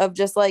funny. Of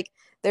just like,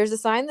 there's a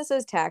sign that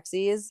says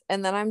taxis,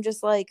 and then I'm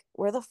just like,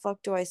 where the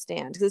fuck do I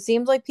stand? Because it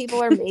seems like people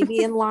are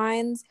maybe in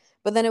lines,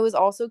 but then it was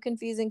also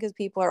confusing because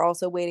people are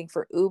also waiting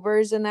for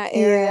Ubers in that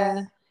area.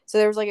 Yeah. So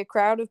there was like a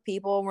crowd of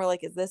people, and we're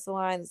like, is this a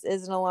line? This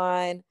isn't a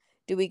line.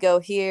 Do we go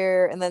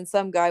here? And then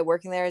some guy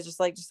working there is just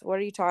like, what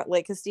are you talking?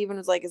 Like, because Steven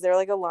was like, is there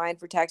like a line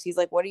for taxis?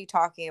 Like, what are you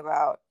talking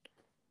about?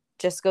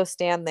 Just go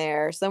stand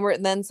there somewhere.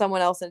 And then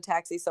someone else in a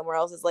taxi somewhere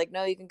else is like,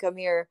 no, you can come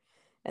here.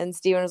 And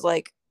Steven was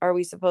like, are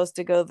we supposed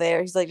to go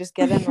there? He's like, just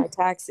get in my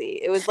taxi.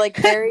 It was like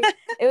it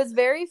was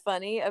very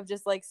funny of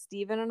just like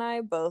Steven and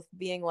I both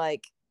being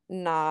like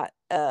not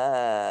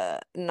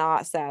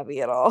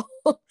savvy at all.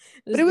 But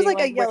it was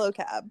like a yellow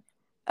cab.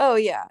 Oh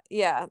yeah,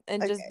 yeah.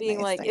 And just being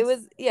nice, like,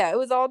 nice. it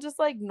was all just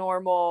like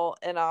normal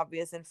and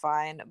obvious and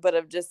fine, but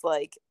of just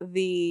like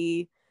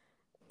the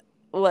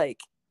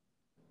like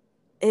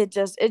it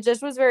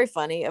just was very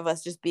funny of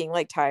us just being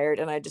like tired,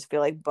 and I just feel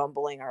like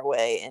bumbling our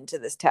way into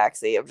this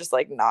taxi of just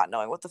like not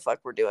knowing what the fuck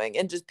we're doing,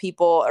 and just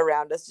people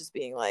around us just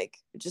being like,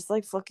 just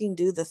like fucking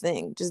do the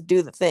thing, just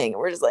do the thing. And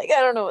we're just like,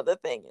 I don't know what the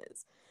thing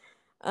is.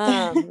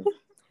 And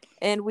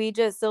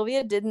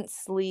Sylvia didn't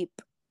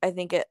sleep, I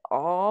think, at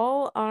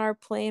all on our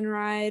plane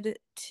ride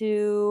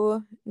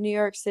to New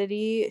York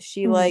City.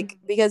 She like,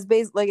 because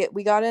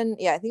we got in,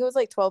 yeah, I think it was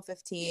like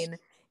 12:15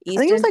 I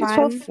think it was Eastern like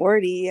time.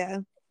 12:40, yeah.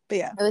 But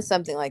yeah. It was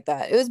something like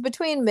that. It was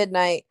between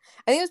midnight.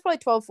 I think it was probably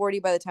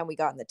 12:40 by the time we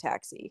got in the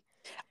taxi.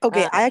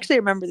 Okay, I actually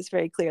remember this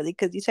very clearly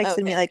because you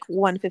texted me Okay. like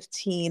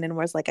 1:15 and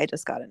was like, I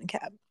just got in a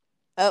cab.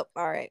 Oh,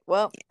 all right.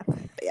 Well,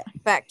 Yeah.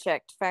 fact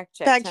checked.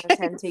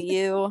 10 to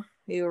you.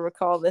 You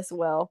recall this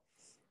well.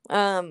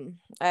 I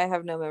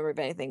have no memory of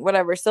anything.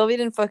 Whatever. Sylvia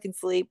didn't fucking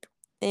sleep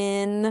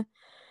in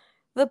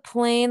the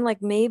plane.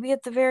 Like maybe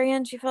at the very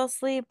end she fell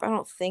asleep. I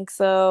don't think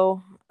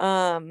so.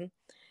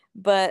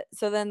 But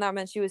so then that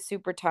meant she was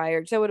super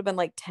tired. So it would have been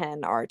like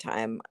 10 our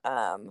time.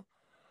 10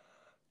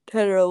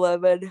 or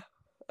 11.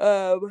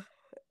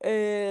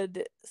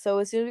 And so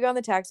as soon as we got in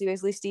the taxi,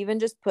 basically Steven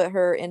just put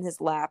her in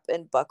his lap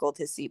and buckled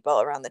his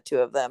seatbelt around the two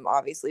of them,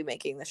 obviously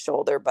making the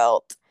shoulder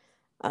belt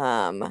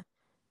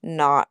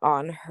not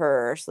on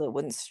her so it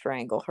wouldn't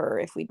strangle her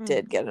if we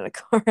did get in a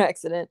car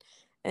accident,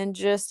 and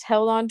just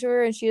held on to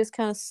her, and she just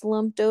kind of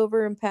slumped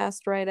over and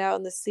passed right out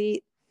in the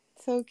seat.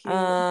 So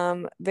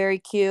cute. Very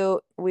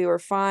cute. We were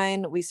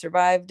fine. We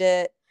survived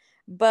it.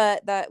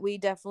 But that we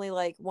definitely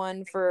like,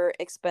 one, for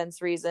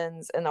expense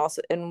reasons, and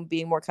also and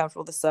being more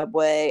comfortable with the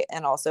subway,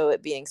 and also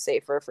it being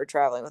safer for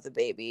traveling with a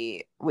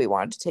baby, we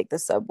wanted to take the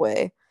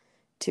subway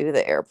to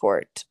the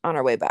airport on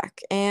our way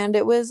back, and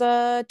it was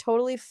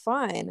totally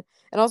fine.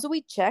 And also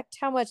we checked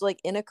how much, like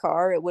in a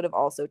car it would have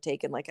also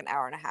taken like an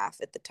hour and a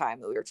half at the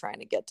time that we were trying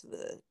to get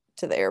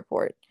to the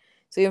airport.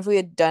 So even if we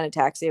had done a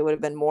taxi, it would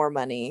have been more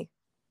money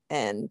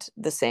and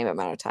the same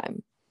amount of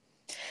time.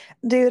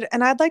 Dude,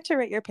 and I'd like to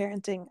rate your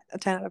parenting a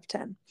 10 out of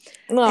 10.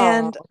 Aww.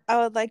 And I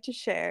would like to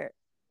share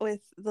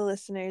with the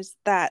listeners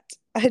that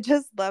I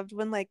just loved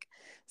when like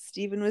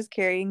Steven was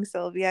carrying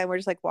Sylvia and we're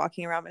just like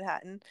walking around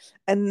Manhattan,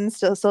 and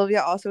still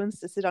Sylvia also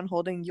insisted on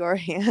holding your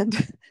hand.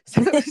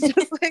 So it was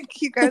just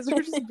like you guys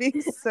were just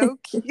being so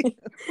cute.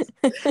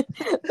 I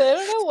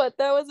don't know what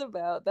that was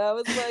about. That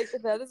was like,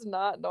 that is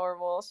not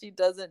normal. She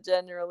doesn't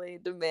generally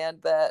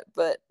demand that,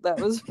 but that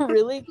was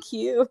really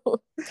cute.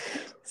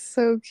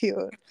 So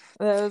cute.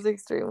 That was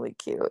extremely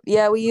cute.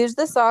 Yeah, we use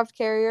the soft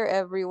carrier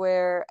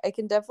everywhere. I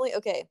can definitely,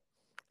 okay,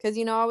 because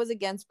I was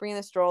against bringing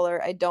a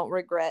stroller. I don't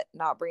regret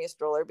not bringing a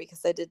stroller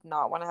because I did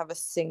not want to have a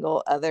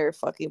single other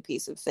fucking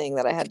piece of thing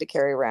that I had to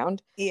carry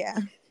around. Yeah.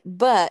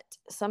 But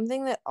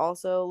something that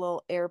also, a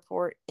little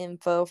airport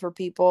info for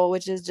people,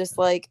 which is just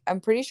like, I'm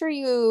pretty sure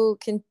you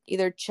can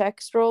either check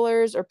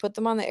strollers or put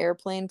them on the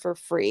airplane for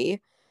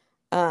free.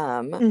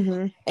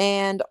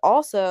 And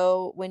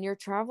also when you're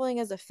traveling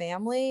as a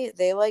family,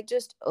 they like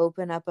just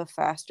open up a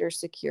faster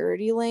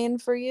security lane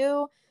for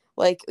you.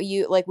 Like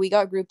we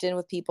got grouped in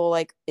with people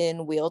like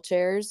in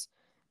wheelchairs,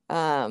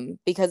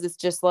 because it's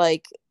just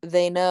like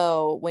they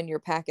know when you're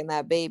packing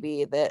that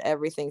baby that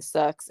everything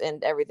sucks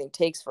and everything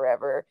takes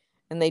forever,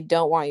 and they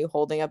don't want you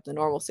holding up the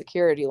normal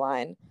security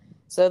line.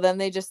 So then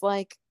they just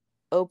like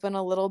open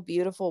a little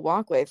beautiful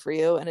walkway for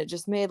you, and it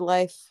just made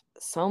life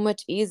so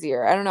much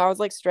easier. I don't know, I was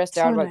like stressed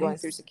out about going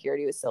through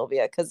security with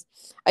Sylvia because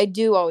I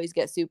do always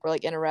get super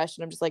like in a rush,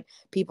 and I'm just like,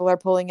 people are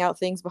pulling out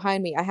things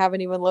behind me, I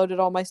haven't even loaded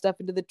all my stuff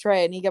into the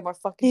tray, I need to get my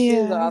fucking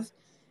shoes off.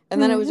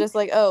 And then it was just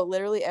like, oh,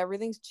 literally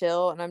everything's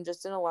chill, and I'm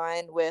just in a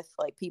line with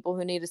like people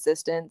who need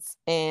assistance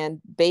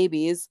and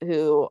babies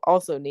who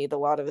also need a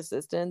lot of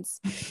assistance,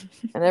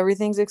 and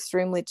everything's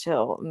extremely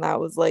chill, and that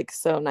was like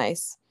so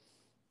nice.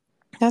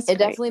 That's it great.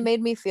 Definitely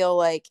made me feel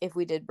like if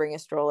we did bring a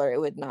stroller, it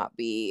would not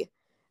be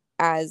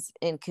as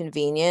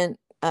inconvenient.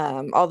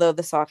 Although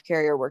the soft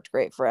carrier worked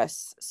great for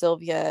us.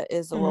 Sylvia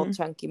is a little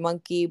chunky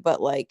monkey,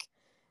 but like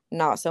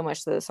not so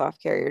much that the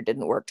soft carrier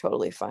didn't work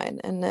totally fine.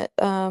 And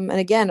and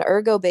again,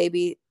 Ergo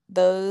Baby,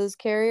 those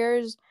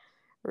carriers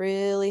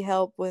really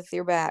help with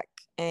your back.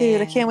 Dude,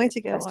 I can't wait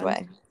to get one.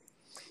 Way.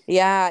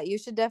 Yeah, you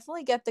should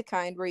definitely get the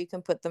kind where you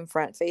can put them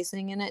front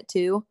facing in it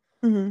too.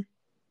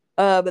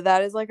 But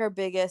that is like our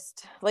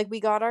biggest, like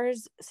we got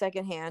ours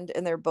secondhand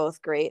and they're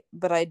both great,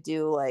 but I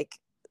do like,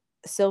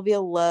 Sylvia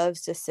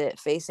loves to sit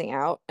facing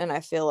out, and I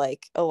feel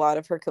like a lot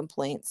of her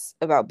complaints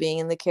about being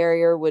in the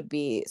carrier would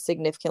be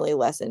significantly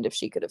lessened if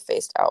she could have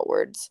faced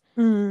outwards.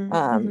 And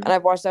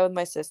I've watched that with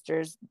my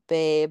sisters.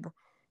 Babe,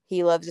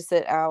 he loves to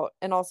sit out.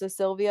 And also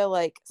Sylvia,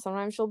 like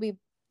sometimes she'll be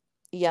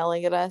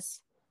yelling at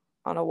us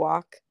on a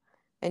walk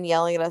and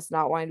yelling at us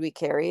not wanting to be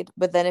carried,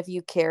 but then if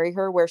you carry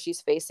her where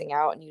she's facing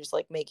out and you just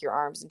like make your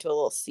arms into a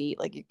little seat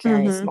like you're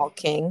carrying a small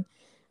king,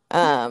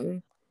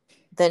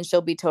 then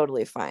she'll be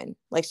totally fine.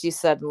 Like she's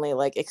suddenly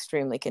like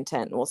extremely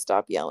content and will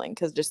stop yelling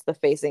because just the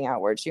facing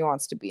outward, she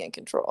wants to be in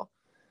control.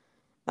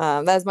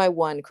 That's my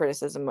one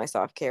criticism of my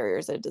soft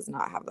carriers, that it does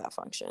not have that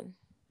function.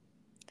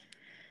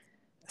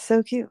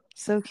 So cute.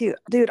 So cute.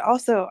 Dude,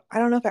 also, I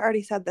don't know if I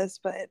already said this,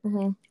 but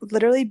Mm-hmm.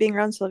 literally being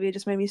around Sylvia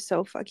just made me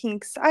so fucking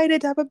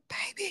excited to have a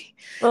baby.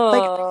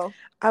 Like, Oh.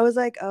 I was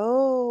like,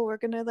 oh,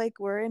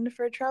 we're in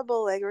for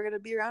trouble. Like, we're gonna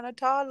be around a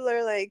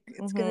toddler. Like,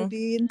 it's gonna Mm-hmm.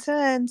 be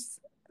intense.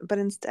 But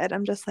instead,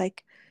 I'm just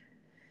like,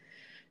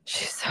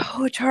 she's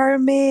so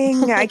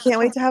charming. I can't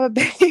wait to have a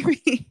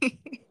baby.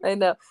 I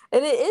know.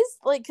 And it is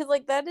like, because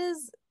like that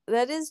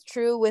is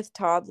true with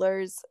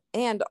toddlers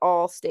and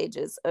all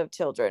stages of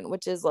children,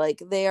 which is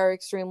like they are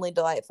extremely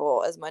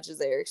delightful as much as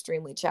they are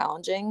extremely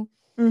challenging.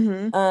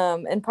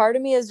 Mm-hmm. And part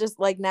of me is just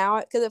like now,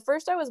 because at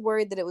first I was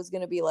worried that it was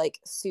going to be like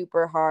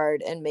super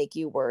hard and make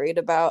you worried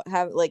about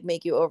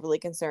make you overly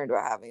concerned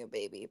about having a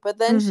baby. But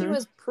then she Mm-hmm.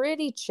 was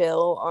pretty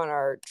chill on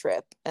our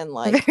trip and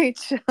like Very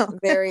chill.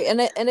 very,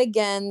 and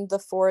again, the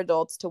 4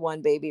 adults to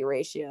 1 baby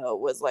ratio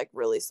was like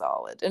really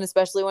solid, and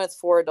especially when it's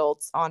 4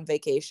 adults on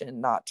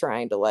vacation, not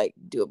trying to like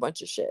do a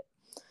bunch of shit.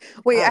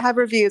 Wait, Uh, I have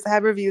reviews. I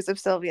have reviews of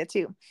Sylvia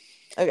too.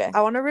 okay.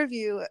 I want to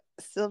review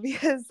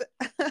Sylvia's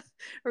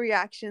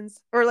reactions,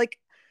 or like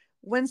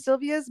when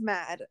Sylvia's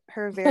mad,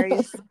 her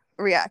various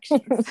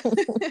reactions.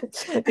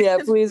 Yeah,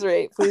 please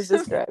rate. Please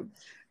describe.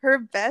 Her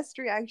best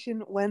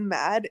reaction when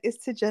mad is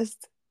to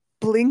just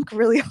blink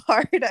really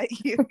hard at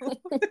you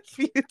a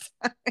few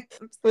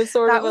times. With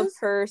sort That of a was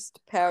pursed,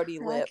 pouty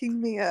lip.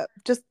 cracking me up.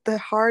 Just the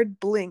hard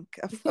blink,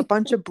 a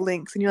bunch of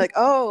blinks, and you're like,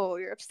 oh,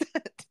 you're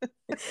upset.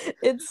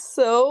 It's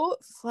so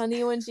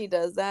funny when she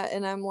does that,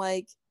 and I'm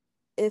like,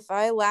 if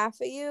I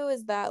laugh at you,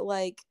 is that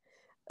like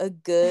a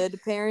good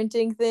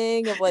parenting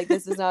thing of like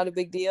this is not a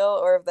big deal,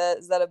 or if that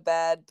is that a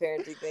bad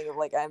parenting thing of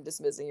like I'm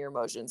dismissing your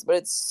emotions? But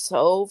it's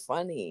so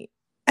funny.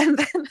 And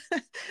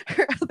then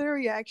her other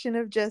reaction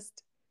of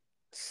just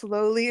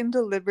slowly and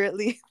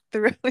deliberately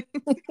throwing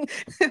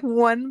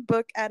one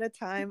book at a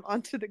time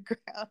onto the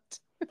ground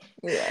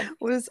Yeah.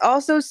 was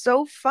also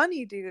so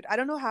funny, dude. I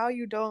don't know how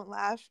you don't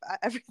laugh at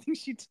everything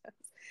she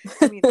does.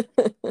 I mean,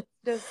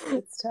 just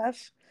it's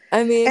tough.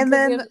 I mean, And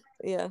because then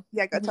yeah.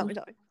 yeah, go Mhm. tell me.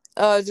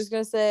 Oh, I was just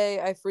gonna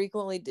say I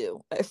frequently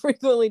do. I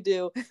frequently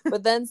do,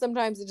 but then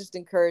sometimes it just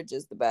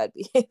encourages the bad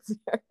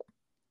behavior.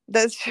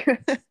 That's true.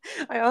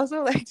 I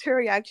also liked her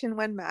reaction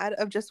when mad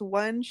of just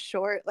one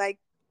short like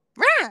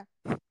rah!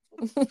 Like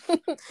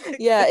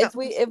Yeah, if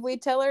we sound. if we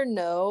tell her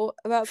no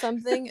about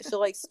something, she'll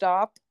like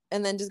stop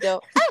and then just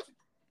go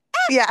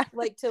Yeah.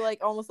 like to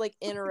like almost like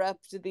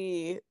interrupt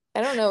the,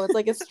 I don't know, it's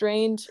like a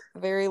strange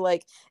very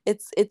like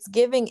it's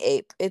giving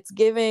ape. It's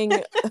giving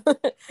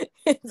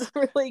it's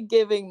really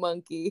giving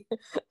monkey.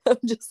 I'm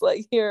just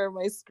like here are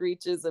my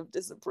screeches of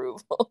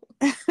disapproval.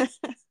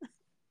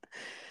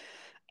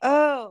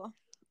 Oh,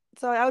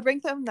 so I would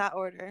rank them in that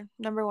order.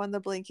 Number one, the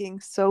blinking,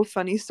 so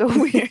funny, so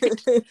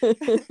weird.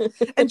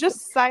 And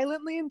just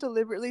silently and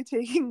deliberately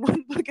taking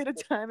one book at a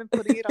time and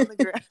putting it on the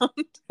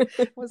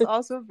ground was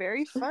also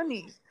very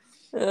funny.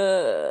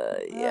 Oh,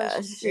 Yeah,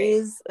 she's great.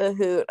 she's a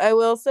hoot. I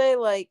will say,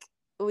 like,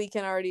 we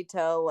can already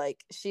tell,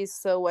 like, she's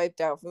so wiped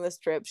out from this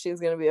trip.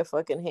 She's gonna be a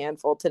fucking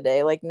handful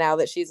today. Like, now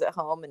that she's at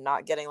home and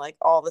not getting like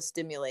all the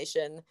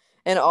stimulation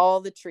and all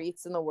the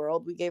treats in the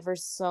world. We gave her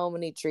so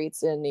many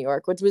treats in New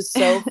York, which was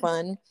so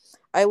fun.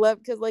 I love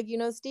because, like,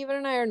 Steven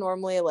and I are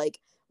normally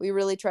like, we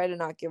really try to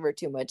not give her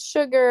too much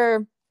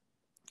sugar.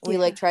 We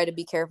Yeah. like try to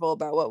be careful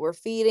about what we're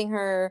feeding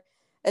her.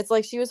 It's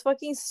like she was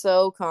fucking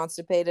so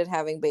constipated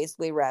having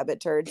basically rabbit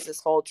turds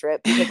this whole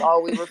trip because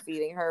all we were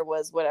feeding her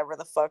was whatever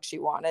the fuck she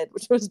wanted,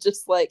 which was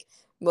just like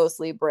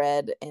mostly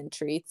bread and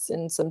treats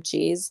and some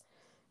cheese.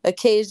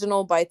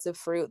 Occasional bites of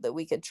fruit that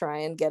we could try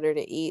and get her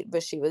to eat,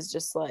 but she was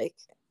just like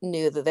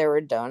knew that there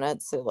were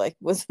donuts, so like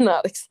was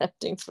not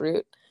accepting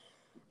fruit.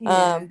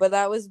 Yeah. But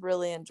that was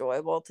really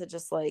enjoyable to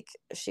just like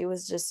she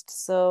was just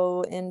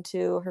so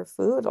into her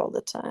food all the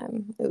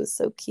time. It was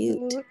so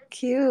cute. So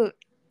cute.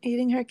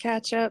 Eating her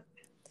ketchup.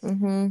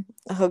 Mm-hmm.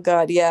 Oh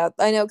God, yeah,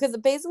 I know. Because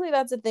basically,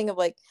 that's the thing of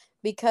like,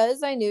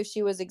 because I knew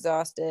she was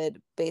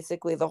exhausted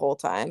basically the whole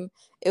time.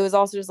 It was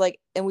also just like,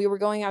 and we were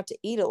going out to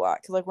eat a lot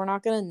because like we're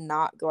not gonna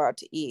not go out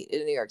to eat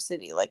in New York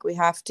City. Like we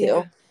have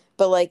Yeah. to.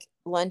 But like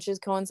lunch is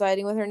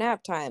coinciding with her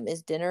nap time.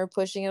 Is dinner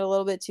pushing it a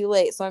little bit too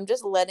late? So I'm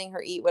just letting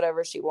her eat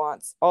whatever she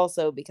wants.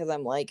 Also because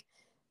I'm like,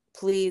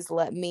 please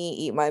let me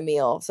eat my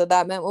meal. So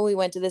that meant when we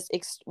went to this,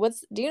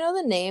 do you know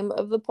the name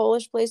of the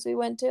Polish place we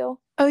went to?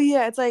 Oh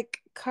yeah, it's like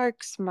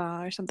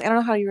Karksma or something. I don't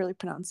know how you really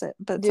pronounce it,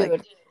 but it's like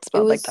Dude, it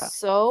spelled like was that.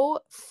 so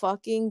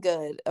fucking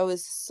good. It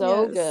was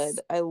so Yes.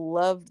 good. I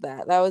loved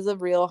that. That was a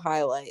real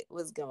highlight,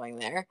 was going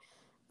there.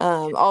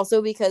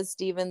 Also because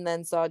Steven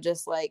then saw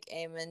just like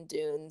Eamon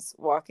Dunes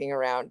walking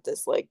around,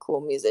 this like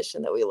cool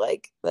musician that we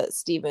like, that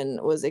Steven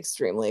was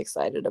extremely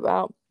excited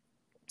about.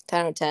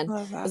 10 out of 10. It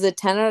Love that. was a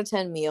 10 out of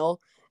 10 meal.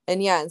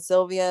 And yeah, and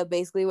Sylvia,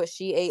 basically what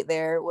she ate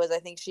there was, I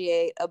think she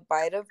ate a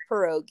bite of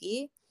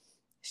pierogi.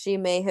 She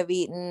may have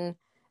eaten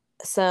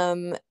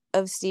some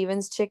of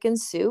Steven's chicken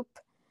soup,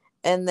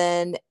 and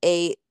then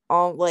ate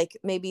all like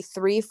maybe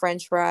 3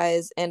 French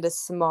fries and a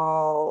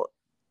small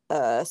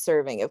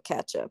serving of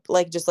ketchup.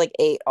 Like just like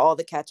ate all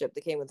the ketchup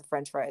that came with the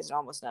French fries and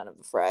almost none of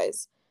the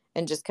fries.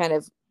 And just kind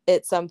of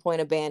at some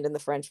point abandoned the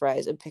French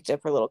fries and picked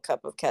up her little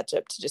cup of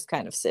ketchup to just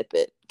kind of sip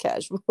it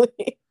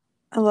casually.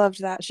 I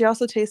loved that. She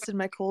also tasted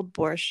my cold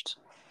borscht.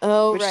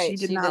 Oh, which right.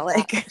 she did not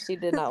like. She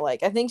did not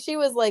like. I think she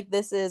was like,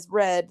 this is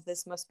red.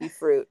 This must be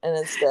fruit. And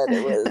instead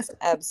it was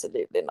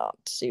absolutely not.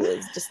 She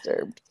was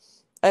disturbed.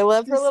 I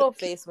love her little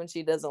face when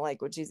she doesn't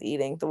like what she's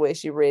eating. The way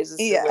she raises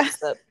her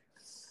lips up.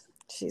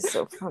 She's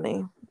so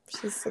funny.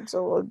 She's such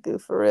a little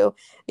goofaroo.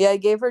 Yeah, I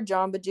gave her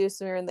Jamba Juice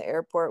when we were in the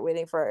airport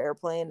waiting for our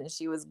airplane, and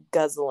she was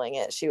guzzling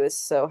it. She was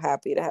so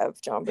happy to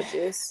have Jamba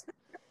Juice.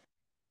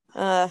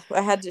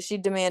 She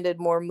demanded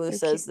more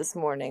musas this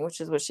morning,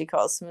 which is what she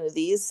calls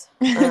smoothies,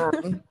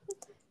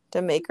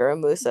 to make her a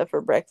musa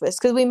for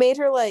breakfast. Because we made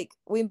her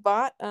we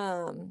bought,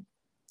 on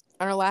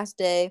our last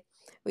day,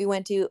 we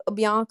went to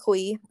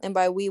Cuit, and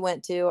by we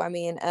went to, I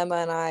mean, Emma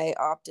and I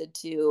opted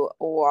to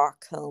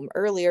walk home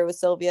earlier with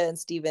Sylvia, and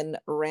Steven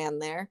ran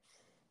there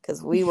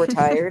because we were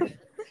tired.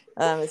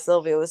 And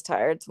Sylvia was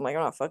tired, so I'm like,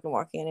 I'm not fucking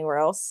walking anywhere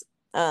else.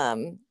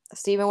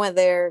 Steven went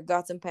there,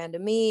 got some panda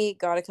meat,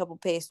 got a couple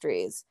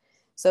pastries.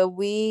 So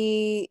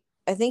I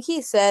think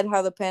he said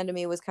how the panda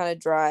meat was kind of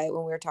dry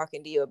when we were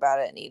talking to you about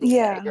it and eating it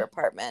at your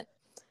apartment.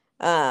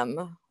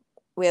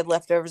 We had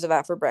leftovers of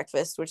that for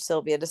breakfast, which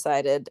Sylvia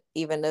decided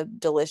even a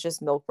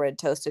delicious milk bread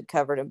toasted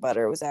covered in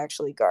butter was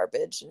actually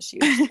garbage, and she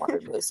just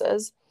wanted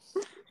musas.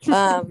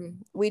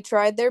 We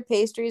tried their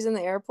pastries in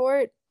the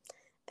airport,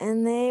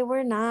 and they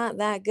were not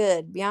that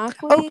good. Bianchi,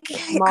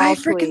 okay, I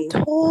freaking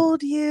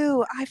told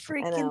you. I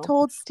freaking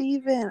told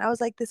Steven. I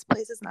was like, this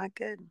place is not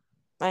good.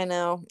 I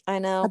know. I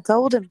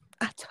told him.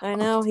 I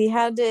know. He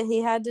had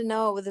to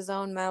know it with his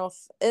own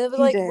mouth. It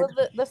was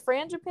the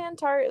Frangipan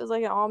tart. It was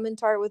like an almond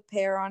tart with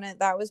pear on it.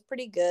 That was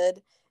pretty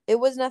good. It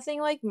was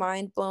nothing like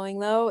mind blowing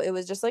though. It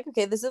was just like,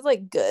 okay, this is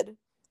like good.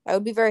 I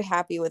would be very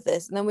happy with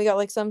this. And then we got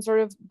like some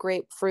sort of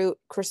grapefruit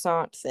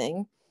croissant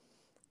thing,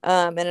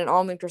 and an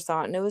almond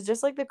croissant. And it was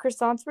just like the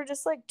croissants were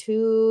just like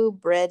too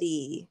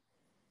bready.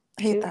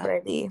 I hate that.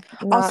 Bready.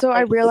 Also,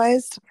 I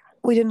realized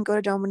we didn't go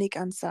to Dominique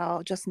on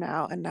Sal just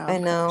now, and now I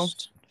know.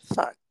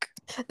 Fuck.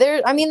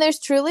 There's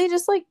truly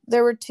just like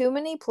there were too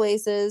many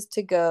places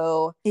to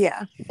go.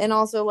 Yeah. And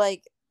also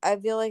like I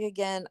feel like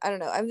again, I don't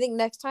know. I think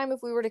next time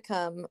if we were to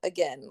come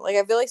again, like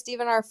I feel like Steve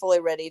and I are fully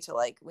ready to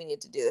like we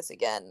need to do this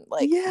again.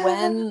 Like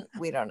when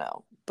we don't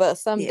know, but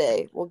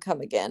someday we'll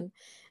come again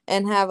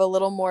and have a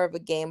little more of a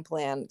game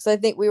plan. Because I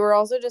think we were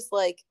also just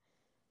like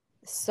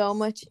so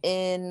much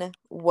in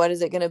what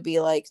is it going to be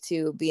like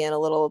to be in a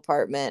little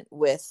apartment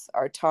with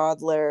our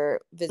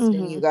toddler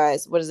visiting you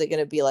guys. What is it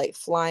going to be like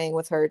flying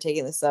with her,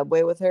 taking the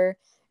subway with her?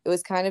 It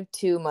was kind of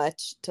too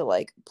much to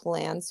like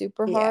plan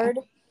super hard.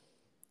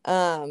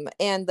 And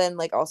then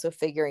like also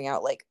figuring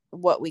out like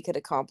what we could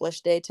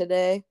accomplish day to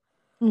day.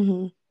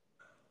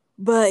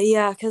 But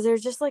yeah, because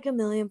there's just like a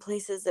million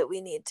places that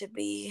we need to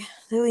be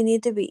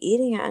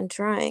eating at and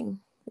trying.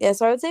 Yeah,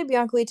 so I would say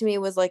Bianchi to me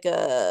was like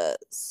a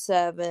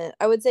 7.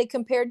 I would say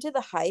compared to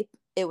the hype,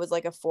 it was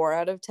like a 4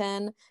 out of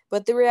 10.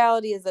 But the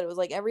reality is that it was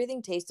like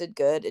everything tasted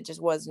good. It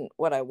just wasn't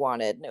what I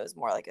wanted, and it was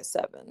more like a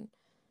 7.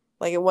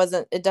 Like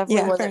it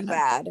definitely wasn't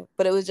bad,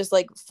 but it was just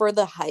like for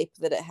the hype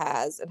that it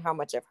has and how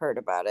much I've heard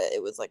about it,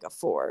 it was like a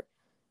 4.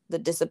 The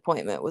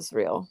disappointment was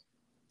real.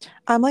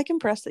 I'm like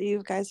impressed that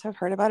you guys have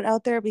heard about it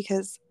out there,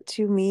 because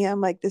to me, I'm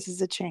like, this is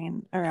a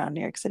chain around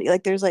New York City.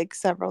 Like there's like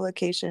several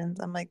locations.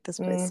 I'm like, this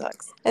place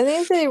sucks. I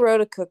think they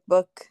wrote a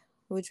cookbook,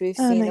 which we've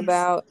seen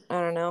about. I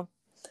don't know.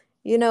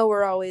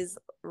 We're always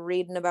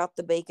reading about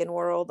the bacon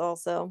world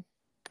also.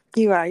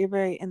 You are. You're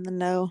very in the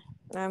know.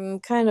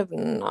 I'm kind of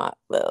not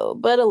though,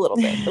 but a little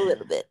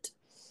bit.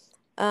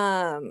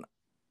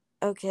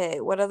 Okay,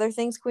 what other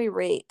things can we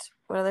rate?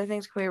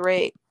 Fucking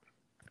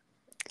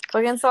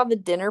saw the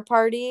dinner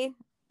party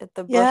at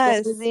the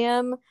Brooklyn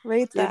Museum.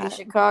 Rate that.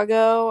 Duty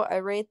Chicago. I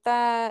rate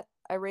that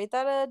it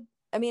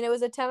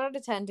was a 10 out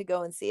of 10 to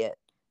go and see it.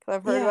 Because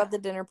I've heard about the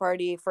dinner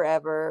party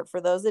forever. For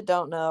those that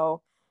don't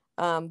know,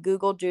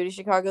 Google Judy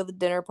Chicago the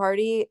dinner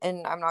party,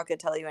 and I'm not going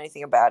to tell you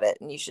anything about it,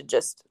 and you should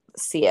just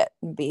see it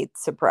and be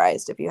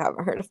surprised if you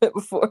haven't heard of it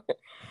before.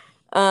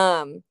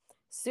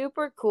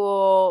 Super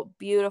cool,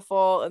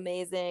 beautiful,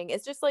 amazing.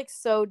 It's just like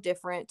so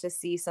different to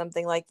see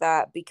something like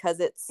that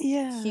because it's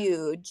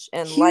huge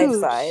and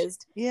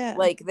life-sized.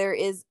 Like there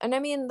is, and I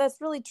mean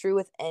that's really true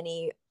with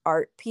any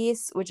art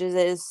piece, which is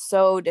it is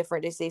so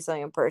different to see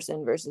something in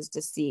person versus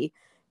to see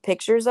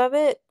pictures of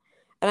it.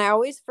 And I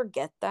always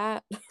forget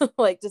that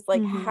like just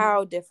like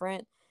how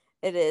different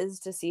it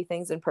is to see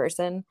things in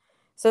person.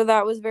 So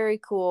that was very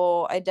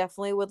cool. I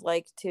definitely would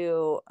like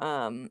to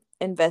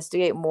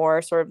investigate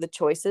more sort of the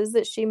choices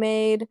that she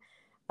made.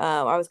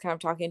 I was kind of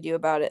talking to you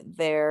about it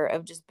there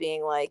of just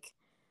being like,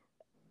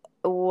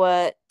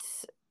 I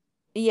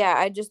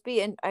just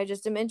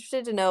am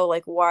interested to know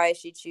like why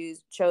she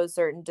chose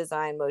certain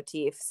design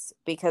motifs,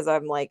 because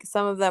I'm like,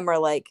 some of them are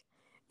like,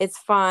 it's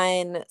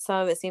fine.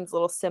 Some of it seems a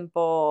little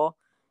simple.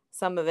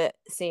 Some of it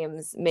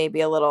seems maybe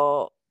a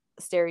little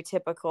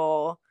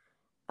stereotypical.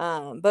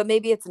 But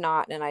maybe it's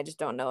not, and I just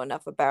don't know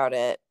enough about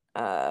it.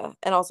 And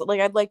also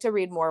like I'd like to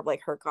read more of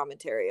like her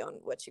commentary on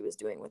what she was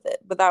doing with it,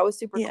 but that was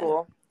super Yeah.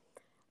 cool.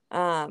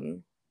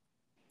 And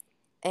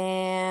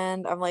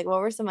I'm like, what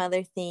were some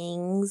other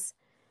things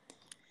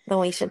that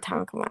we should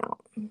talk about?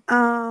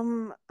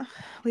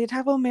 We'd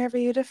have Omer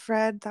to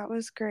Fred. That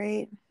was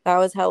great. That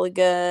was hella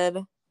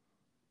good.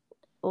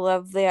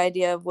 Love the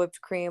idea of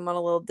whipped cream on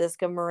a little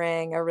disc of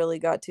meringue. I really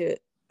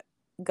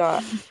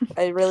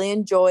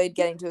enjoyed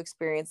getting to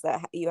experience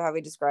that, you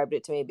having described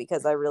it to me,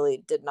 because I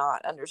really did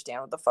not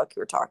understand what the fuck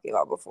you were talking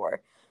about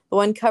before. The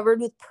one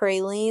covered with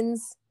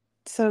pralines,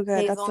 So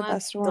good. That's the hazelnut,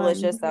 best one.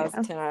 delicious. That was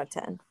a 10 out of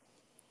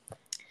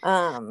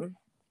 10.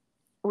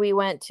 We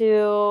went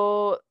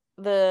to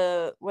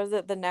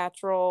the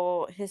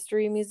Natural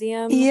History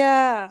Museum.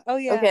 Yeah. Oh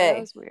yeah, that Okay.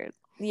 was weird.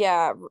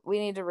 Yeah, we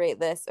need to rate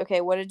this.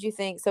 Okay, what did you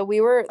think? So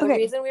the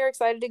reason we were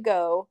excited to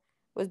go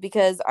was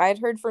because I'd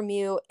heard from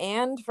you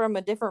and from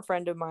a different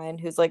friend of mine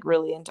who's like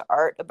really into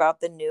art about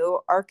the new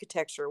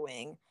architecture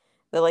wing.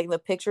 That like the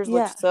pictures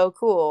looked so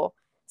cool.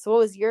 So what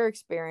was your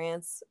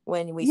experience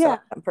when we saw it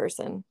in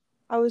person?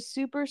 I was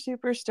super,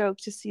 super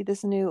stoked to see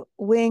this new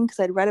wing because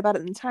I'd read about it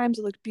in the Times.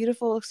 It looked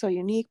beautiful, looked so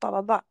unique, blah,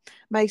 blah, blah.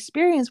 My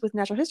experience with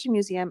Natural History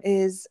Museum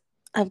is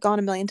I've gone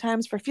a million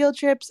times for field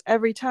trips.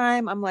 Every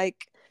time I'm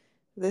like,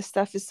 this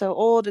stuff is so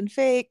old and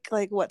fake.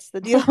 Like, what's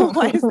the deal?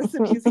 Why is this a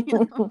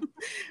museum?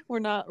 We're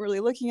not really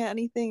looking at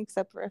anything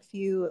except for a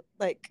few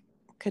like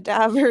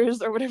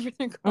cadavers or whatever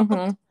they're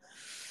called.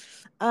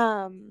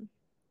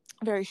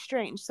 Very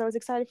strange. So I was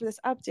excited for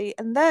this update.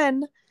 And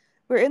then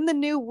we're in the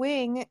new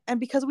wing, and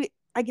because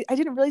I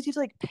didn't realize you have to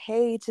like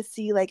pay to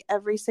see like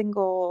every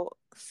single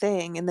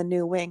thing in the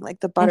new wing, like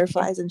the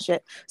butterflies and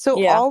shit.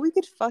 So all we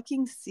could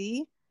fucking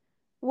see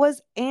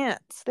was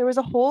ants. There was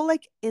a whole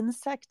like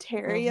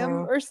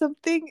insectarium or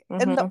something,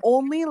 and the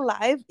only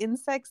live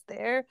insects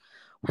there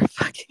were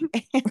fucking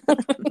ants.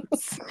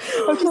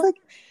 I was just like,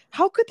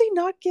 how could they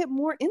not get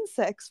more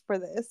insects for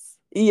this?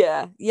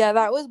 Yeah,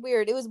 that was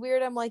weird. It was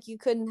weird. I'm like, you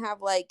couldn't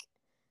have like,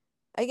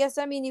 I guess,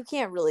 I mean, you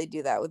can't really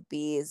do that with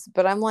bees,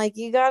 but I'm like,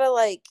 you gotta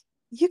like,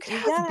 you could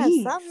have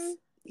bees. Something.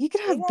 You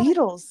could have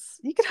beetles.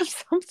 You could have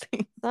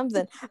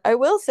something. I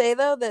will say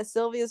though that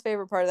Sylvia's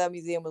favorite part of that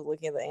museum was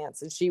looking at the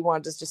ants, and she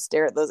wanted to just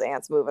stare at those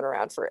ants moving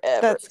around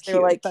forever. That's cute. They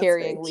were like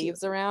carrying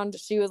leaves around.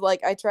 She was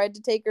like, I tried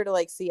to take her to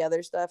like see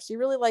other stuff. She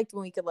really liked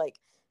when we could like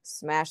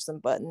smash some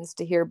buttons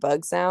to hear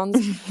bug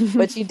sounds,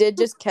 but she did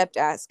just kept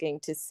asking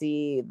to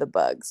see the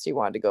bugs. She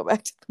wanted to go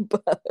back to the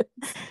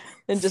bugs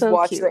and just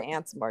watch the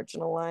ants march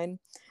in a line.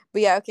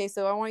 But yeah, okay,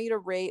 so I want you to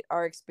rate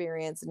our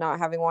experience not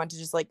having wanted to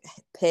just like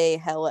pay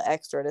hella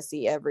extra to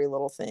see every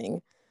little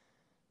thing.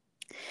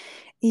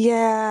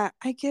 Yeah,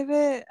 I give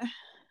it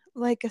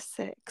like a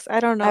 6.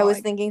 I don't know. I was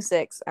thinking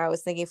 6. I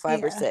was thinking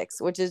 5 or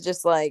 6, which is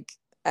just like,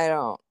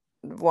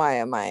 why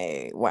am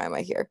I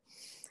here?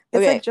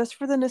 It's like just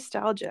for the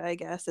nostalgia, I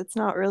guess. It's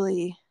not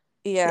really.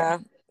 Yeah.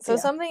 So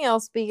something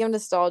else, speaking of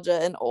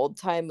nostalgia and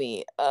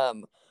old-timey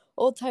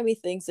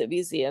things that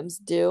museums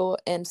do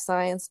and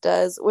science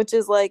does, which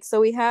is like,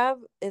 so we have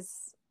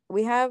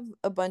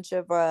a bunch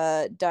of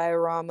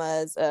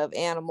dioramas of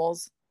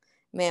animals,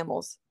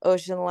 mammals,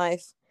 ocean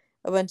life,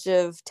 a bunch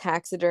of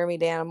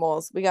taxidermied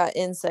animals. We got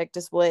insect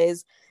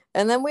displays.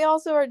 And then we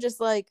also are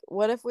just like,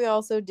 what if we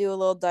also do a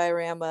little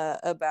diorama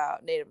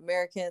about Native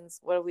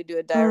Americans? What if we do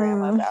a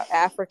diorama about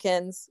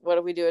Africans? What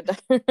if we do a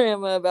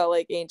diorama about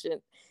like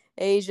ancient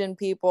Asian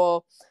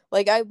people?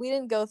 Like we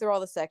didn't go through all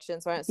the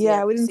sections, so I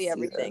didn't see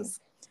everything.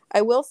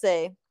 I will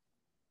say,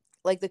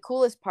 like, the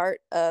coolest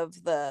part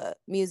of the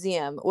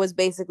museum was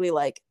basically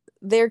like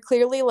they're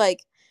clearly like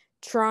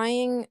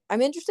trying.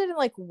 I'm interested in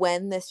like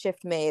when this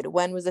shift made.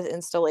 When was this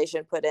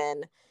installation put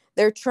in?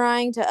 They're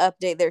trying to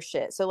update their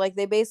shit. So like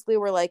they basically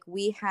were like,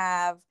 we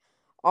have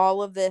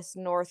all of this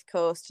North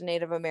Coast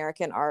Native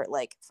American art,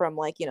 like from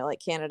like, you know, like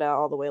Canada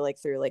all the way like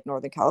through like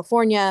Northern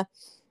California.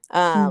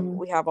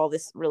 We have all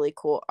this really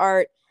cool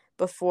art.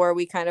 Before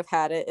we kind of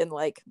had it in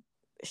like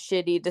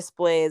shitty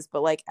displays,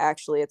 but like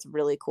actually it's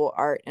really cool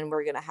art, and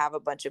we're gonna have a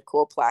bunch of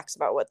cool plaques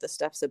about what the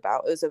stuff's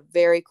about. It was a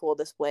very cool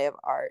display of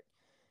art.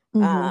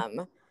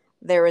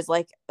 There was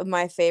like,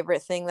 my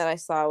favorite thing that I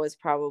saw was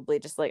probably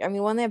just like, I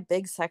mean, when they have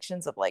big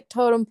sections of like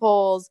totem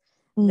poles,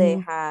 they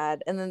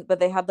had, but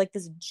they had like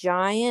this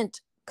giant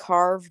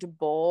carved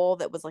bowl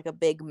that was like a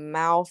big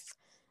mouth.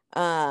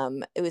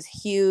 It was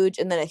huge,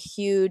 and then a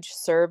huge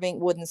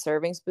wooden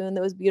serving spoon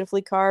that was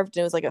beautifully carved,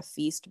 and it was like a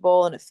feast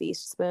bowl and a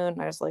feast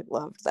spoon. I just like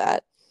loved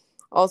that.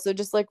 Also,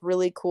 just like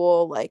really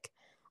cool like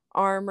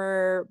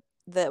armor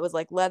that was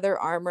like leather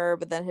armor,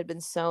 but then had been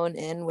sewn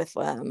in with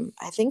I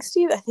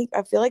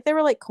feel like they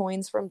were like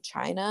coins from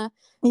China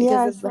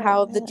because of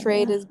how the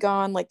trade is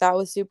gone. Like that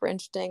was super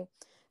interesting.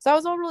 So that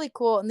was all really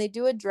cool, and they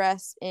do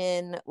address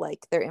in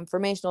like their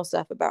informational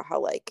stuff about how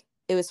like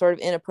it was sort of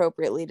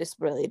inappropriately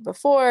displayed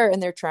before,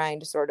 and they're trying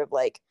to sort of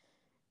like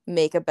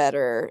make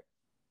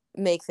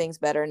things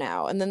better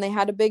now. And then they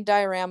had a big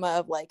diorama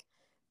of like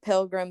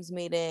pilgrims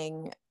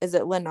meeting, is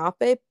it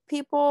Lenape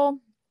people?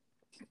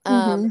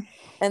 And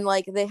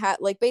like they had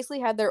like basically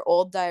had their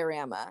old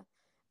diorama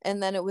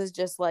And then it was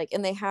just like,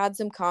 and they had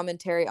some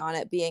commentary on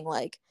it being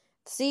like,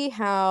 see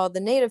how the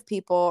native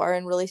people are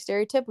in really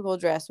stereotypical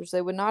dress, which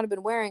they would not have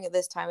been wearing at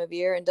this time of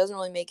year and doesn't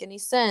really make any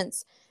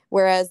sense.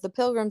 Whereas the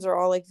pilgrims are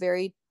all like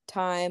very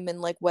time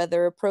and like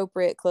weather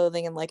appropriate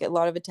clothing, and like a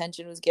lot of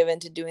attention was given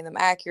to doing them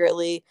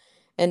accurately.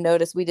 And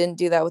notice we didn't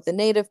do that with the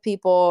native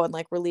people, and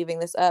like we're leaving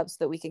this up so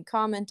that we can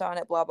comment on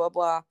it, blah, blah,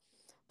 blah.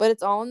 But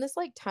it's all in this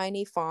like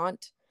tiny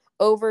font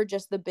over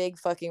just the big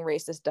fucking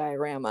racist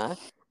diorama.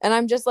 And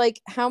I'm just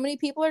like, how many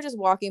people are just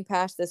walking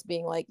past this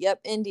being like, yep,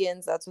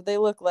 Indians, that's what they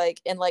look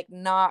like, and like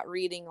not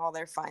reading all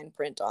their fine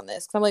print on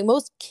this? Because I'm like,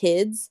 most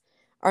kids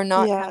are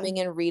not coming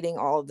and reading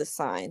all of the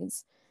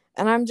signs.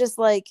 And I'm just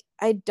like,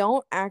 I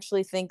don't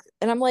actually think,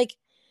 and I'm like,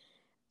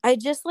 I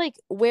just like,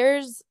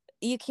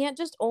 you can't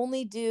just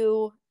only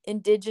do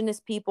indigenous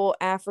people,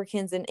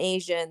 Africans, and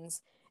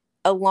Asians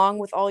along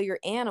with all your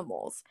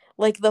animals.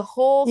 Like the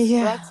whole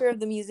structure of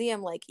the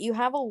museum, like you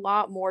have a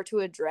lot more to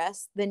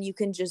address than you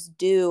can just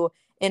do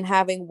in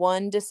having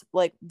one just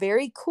like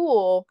very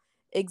cool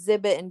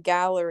exhibit and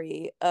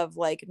gallery of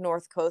like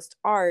North Coast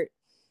art.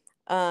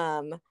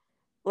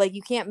 Like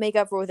you can't make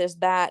up for this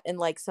that and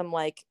like some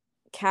like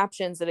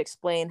captions that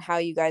explain how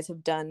you guys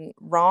have done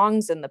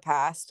wrongs in the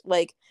past.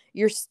 Like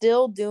you're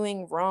still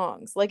doing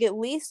wrongs. Like at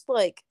least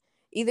like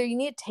either you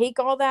need to take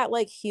all that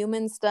like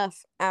human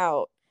stuff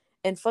out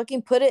and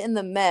fucking put it in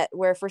the Met,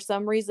 where for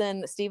some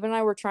reason Steve and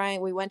I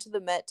we went to the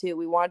Met too.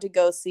 We wanted to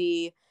go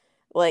see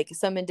like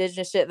some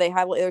indigenous shit. They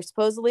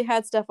supposedly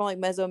had stuff on like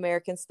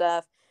Mesoamerican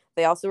stuff.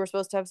 They also were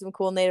supposed to have some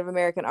cool Native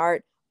American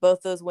art.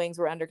 Both those wings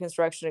were under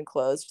construction and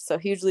closed, so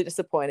hugely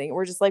disappointing.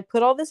 We're just like,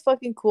 put all this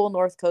fucking cool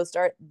North Coast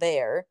art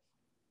there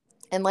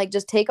and like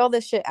just take all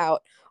this shit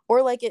out,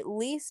 or like at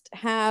least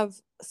have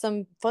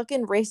some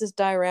fucking racist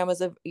dioramas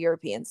of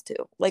Europeans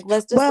too. Like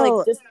let's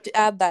just just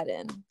add that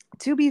in.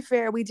 To be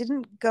fair, we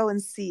didn't go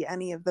and see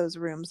any of those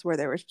rooms where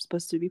there were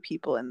supposed to be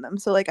people in them.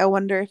 So like I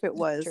wonder if it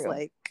was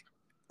like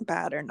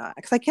bad or not,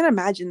 because I can't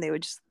imagine they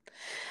would just,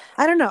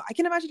 I don't know, I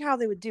can imagine how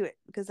they would do it,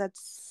 because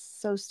that's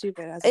so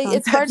stupid as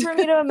it's hard for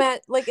me to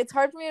imagine, like it's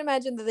hard for me to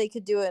imagine that they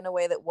could do it in a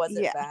way that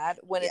wasn't bad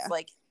when it's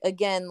like,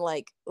 again,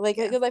 like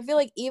because I feel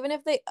like even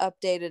if they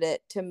updated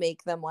it to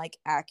make them like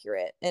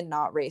accurate and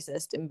not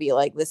racist and be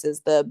like, this is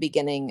the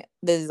beginning,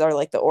 these are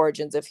like the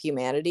origins of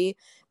humanity,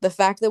 the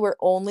fact that we're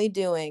only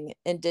doing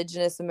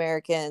indigenous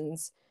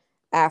Americans,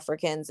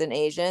 Africans, and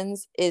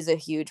Asians is a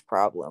huge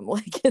problem.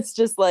 Like it's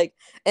just like,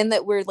 and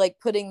that we're like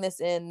putting this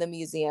in the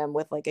museum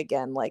with like,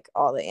 again, like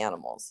all the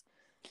animals.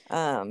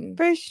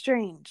 Very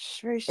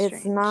strange.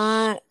 It's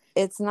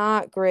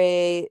not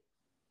great.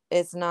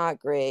 It's not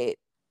great.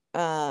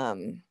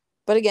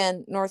 But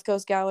again, North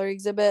Coast Gallery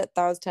exhibit,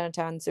 that was 10 out of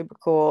 10, super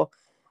cool.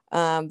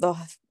 The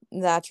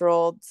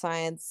natural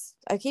science,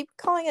 I keep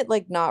calling it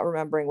like not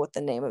remembering what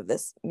the name of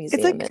this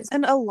museum is.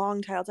 A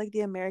long title. It's like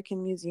the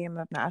American Museum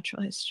of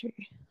Natural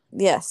History.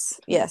 Yes,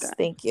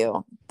 thank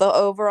you. The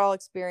overall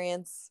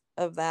experience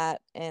of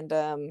that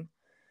and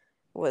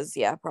was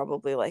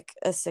probably like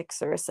a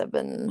 6 or a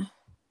 7.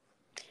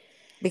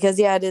 Because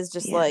it is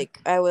just like,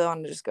 I would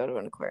want to just go to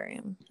an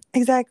aquarium.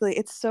 Exactly.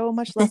 It's so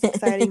much less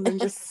exciting than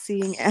just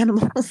seeing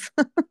animals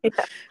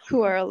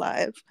who are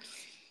alive.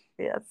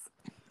 Yes.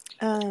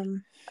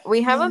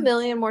 We have a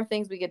million more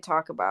things we could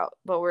talk about,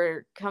 but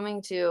we're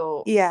coming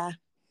to the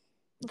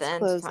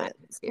end time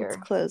here.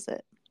 Let's close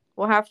it.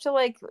 We'll have to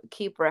like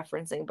keep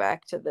referencing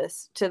back to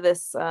this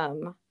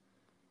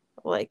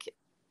like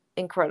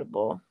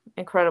incredible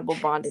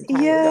bonding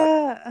time.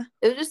 Yeah.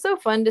 It was just so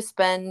fun to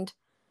spend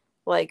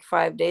like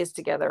 5 days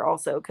together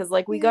also, because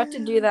like we got to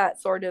do that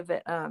sort of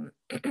at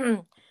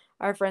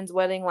our friend's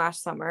wedding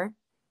last summer,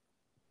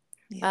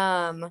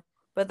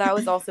 but that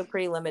was also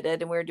pretty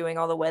limited, and we were doing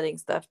all the wedding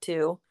stuff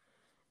too.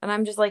 And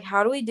I'm just like,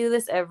 how do we do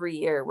this every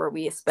year where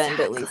we spend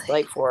at least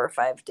like 4 or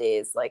 5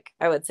 days, like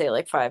I would say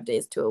like 5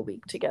 days to a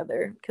week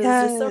together, because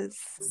it's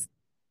just so.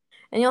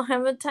 And you'll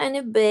have a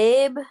tiny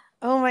babe.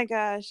 Oh my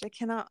gosh, I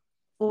cannot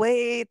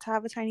wait to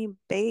have a tiny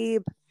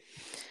babe.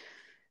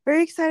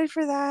 Very excited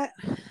for that.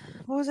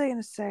 What was I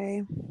gonna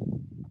say?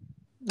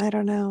 I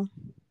don't know.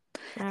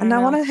 I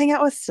want to hang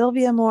out with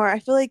Sylvia more. I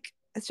feel like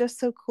it's just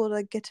so cool to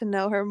like get to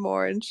know her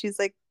more, and she's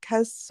like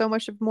has so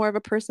much more of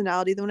a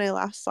personality than when I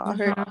last saw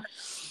her.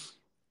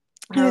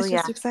 And it's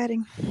just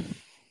exciting.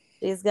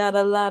 She's got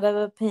a lot of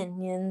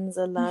opinions,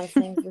 a lot of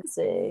things to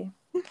say.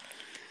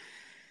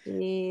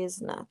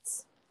 She's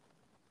nuts.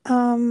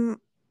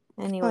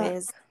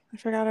 Anyways, I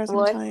forgot what I was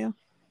gonna tell you.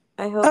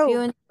 I hope you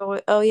enjoy.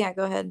 Oh yeah,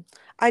 go ahead.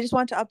 I just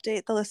want to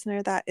update the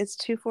listener that it's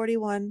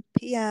 2:41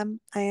 p.m.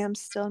 I am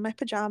still in my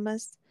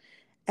pajamas,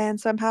 and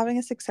so I'm having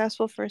a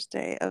successful first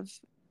day of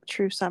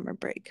true summer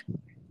break.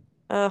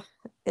 Oh,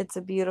 it's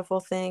a beautiful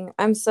thing.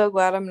 I'm so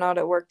glad I'm not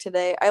at work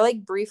today. I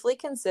like briefly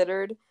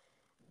considered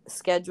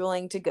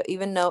scheduling to go,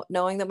 even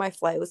knowing that my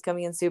flight was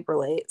coming in super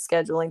late,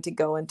 scheduling to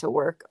go into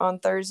work on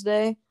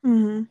Thursday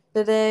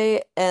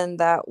today, and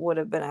that would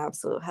have been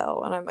absolute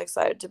hell. And I'm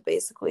excited to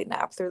basically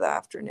nap through the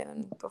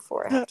afternoon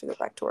before I have to go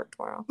back to work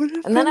tomorrow.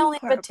 And then I only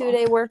have a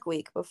 2-day work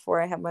week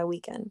before I have my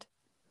weekend.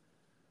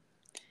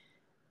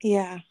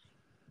 Yeah.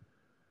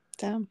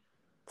 Damn.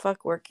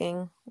 Fuck working.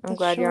 I'm That's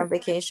glad you're on short.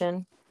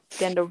 vacation.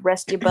 Getting to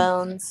rest your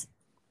bones.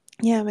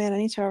 Yeah, man, I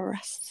need to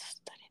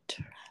rest.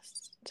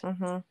 But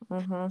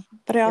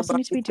I Your also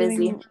need to be body's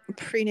busy. doing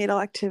prenatal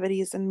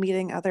activities and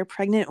meeting other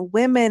pregnant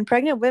women.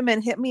 Pregnant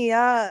women, hit me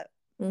up.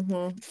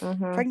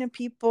 Pregnant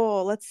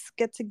people, let's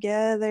get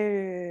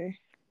together.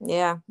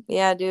 Yeah,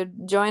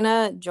 dude. Join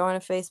a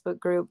Facebook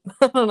group.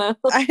 I don't know.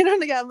 I don't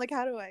know. I'm like,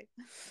 how do I?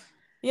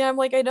 Yeah, I'm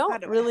like, I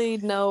don't really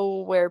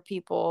know where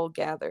people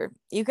gather.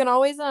 You can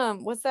always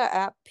what's that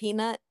app?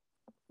 Peanut?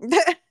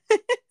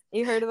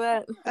 You heard of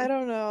that? I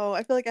don't know.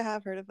 I feel like I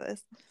have heard of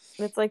this.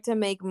 It's like to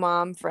make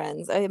mom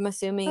friends. I'm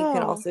assuming you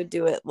can also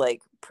do it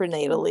like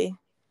prenatally.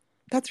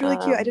 That's really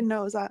cute. I didn't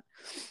know it was that.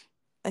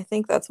 I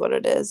think that's what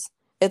it is.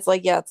 It's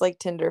like, yeah, it's like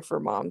Tinder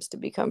for moms to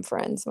become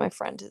friends. My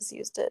friend has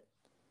used it.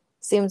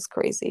 Seems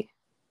crazy.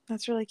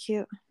 That's really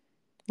cute.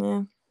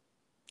 Yeah.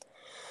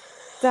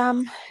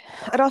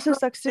 It also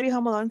sucks to be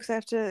home alone because I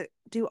have to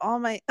do all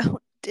my own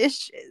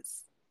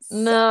dishes.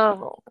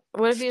 No.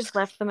 What if you just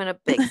left them in a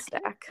big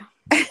stack?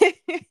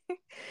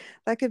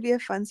 That could be a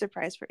fun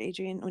surprise for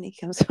Adrian when he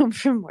comes home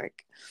from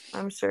work.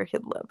 I'm sure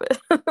he'd love it.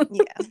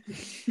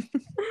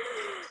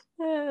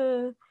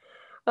 Yeah.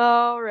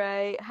 All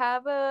right.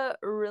 Have a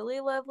really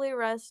lovely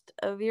rest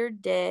of your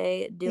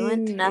day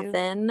doing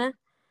nothing.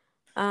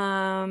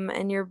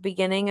 And your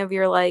beginning of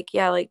your like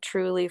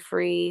truly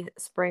free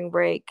spring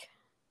break.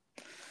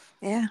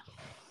 Yeah.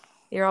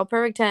 You're all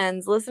perfect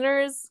 10s.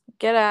 Listeners,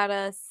 get at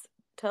us.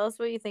 Tell us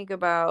what you think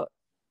about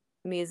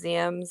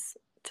museums.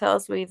 Tell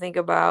us what you think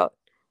about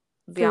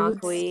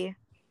Bianchi.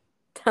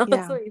 Tell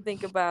us what you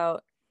think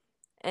about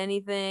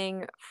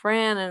anything.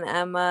 Fran and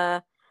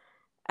Emma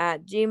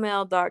at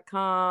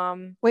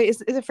gmail.com. Wait,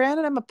 is it Fran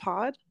and Emma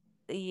pod?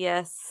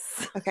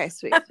 Yes. Okay,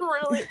 sweet. I'm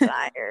really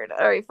tired.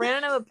 All right, Fran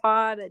and Emma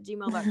pod at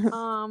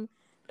gmail.com.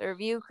 The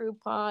Review Crew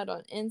pod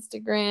on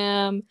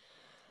Instagram.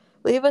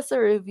 Leave us a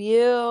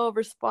review.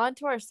 Respond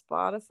to our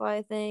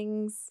Spotify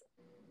things.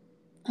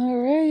 All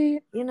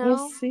right. You know?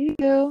 We'll see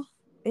you.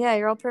 Yeah,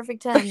 you're all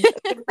perfect 10s.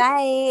 Okay,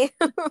 bye.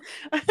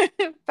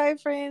 Bye,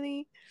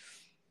 Franny.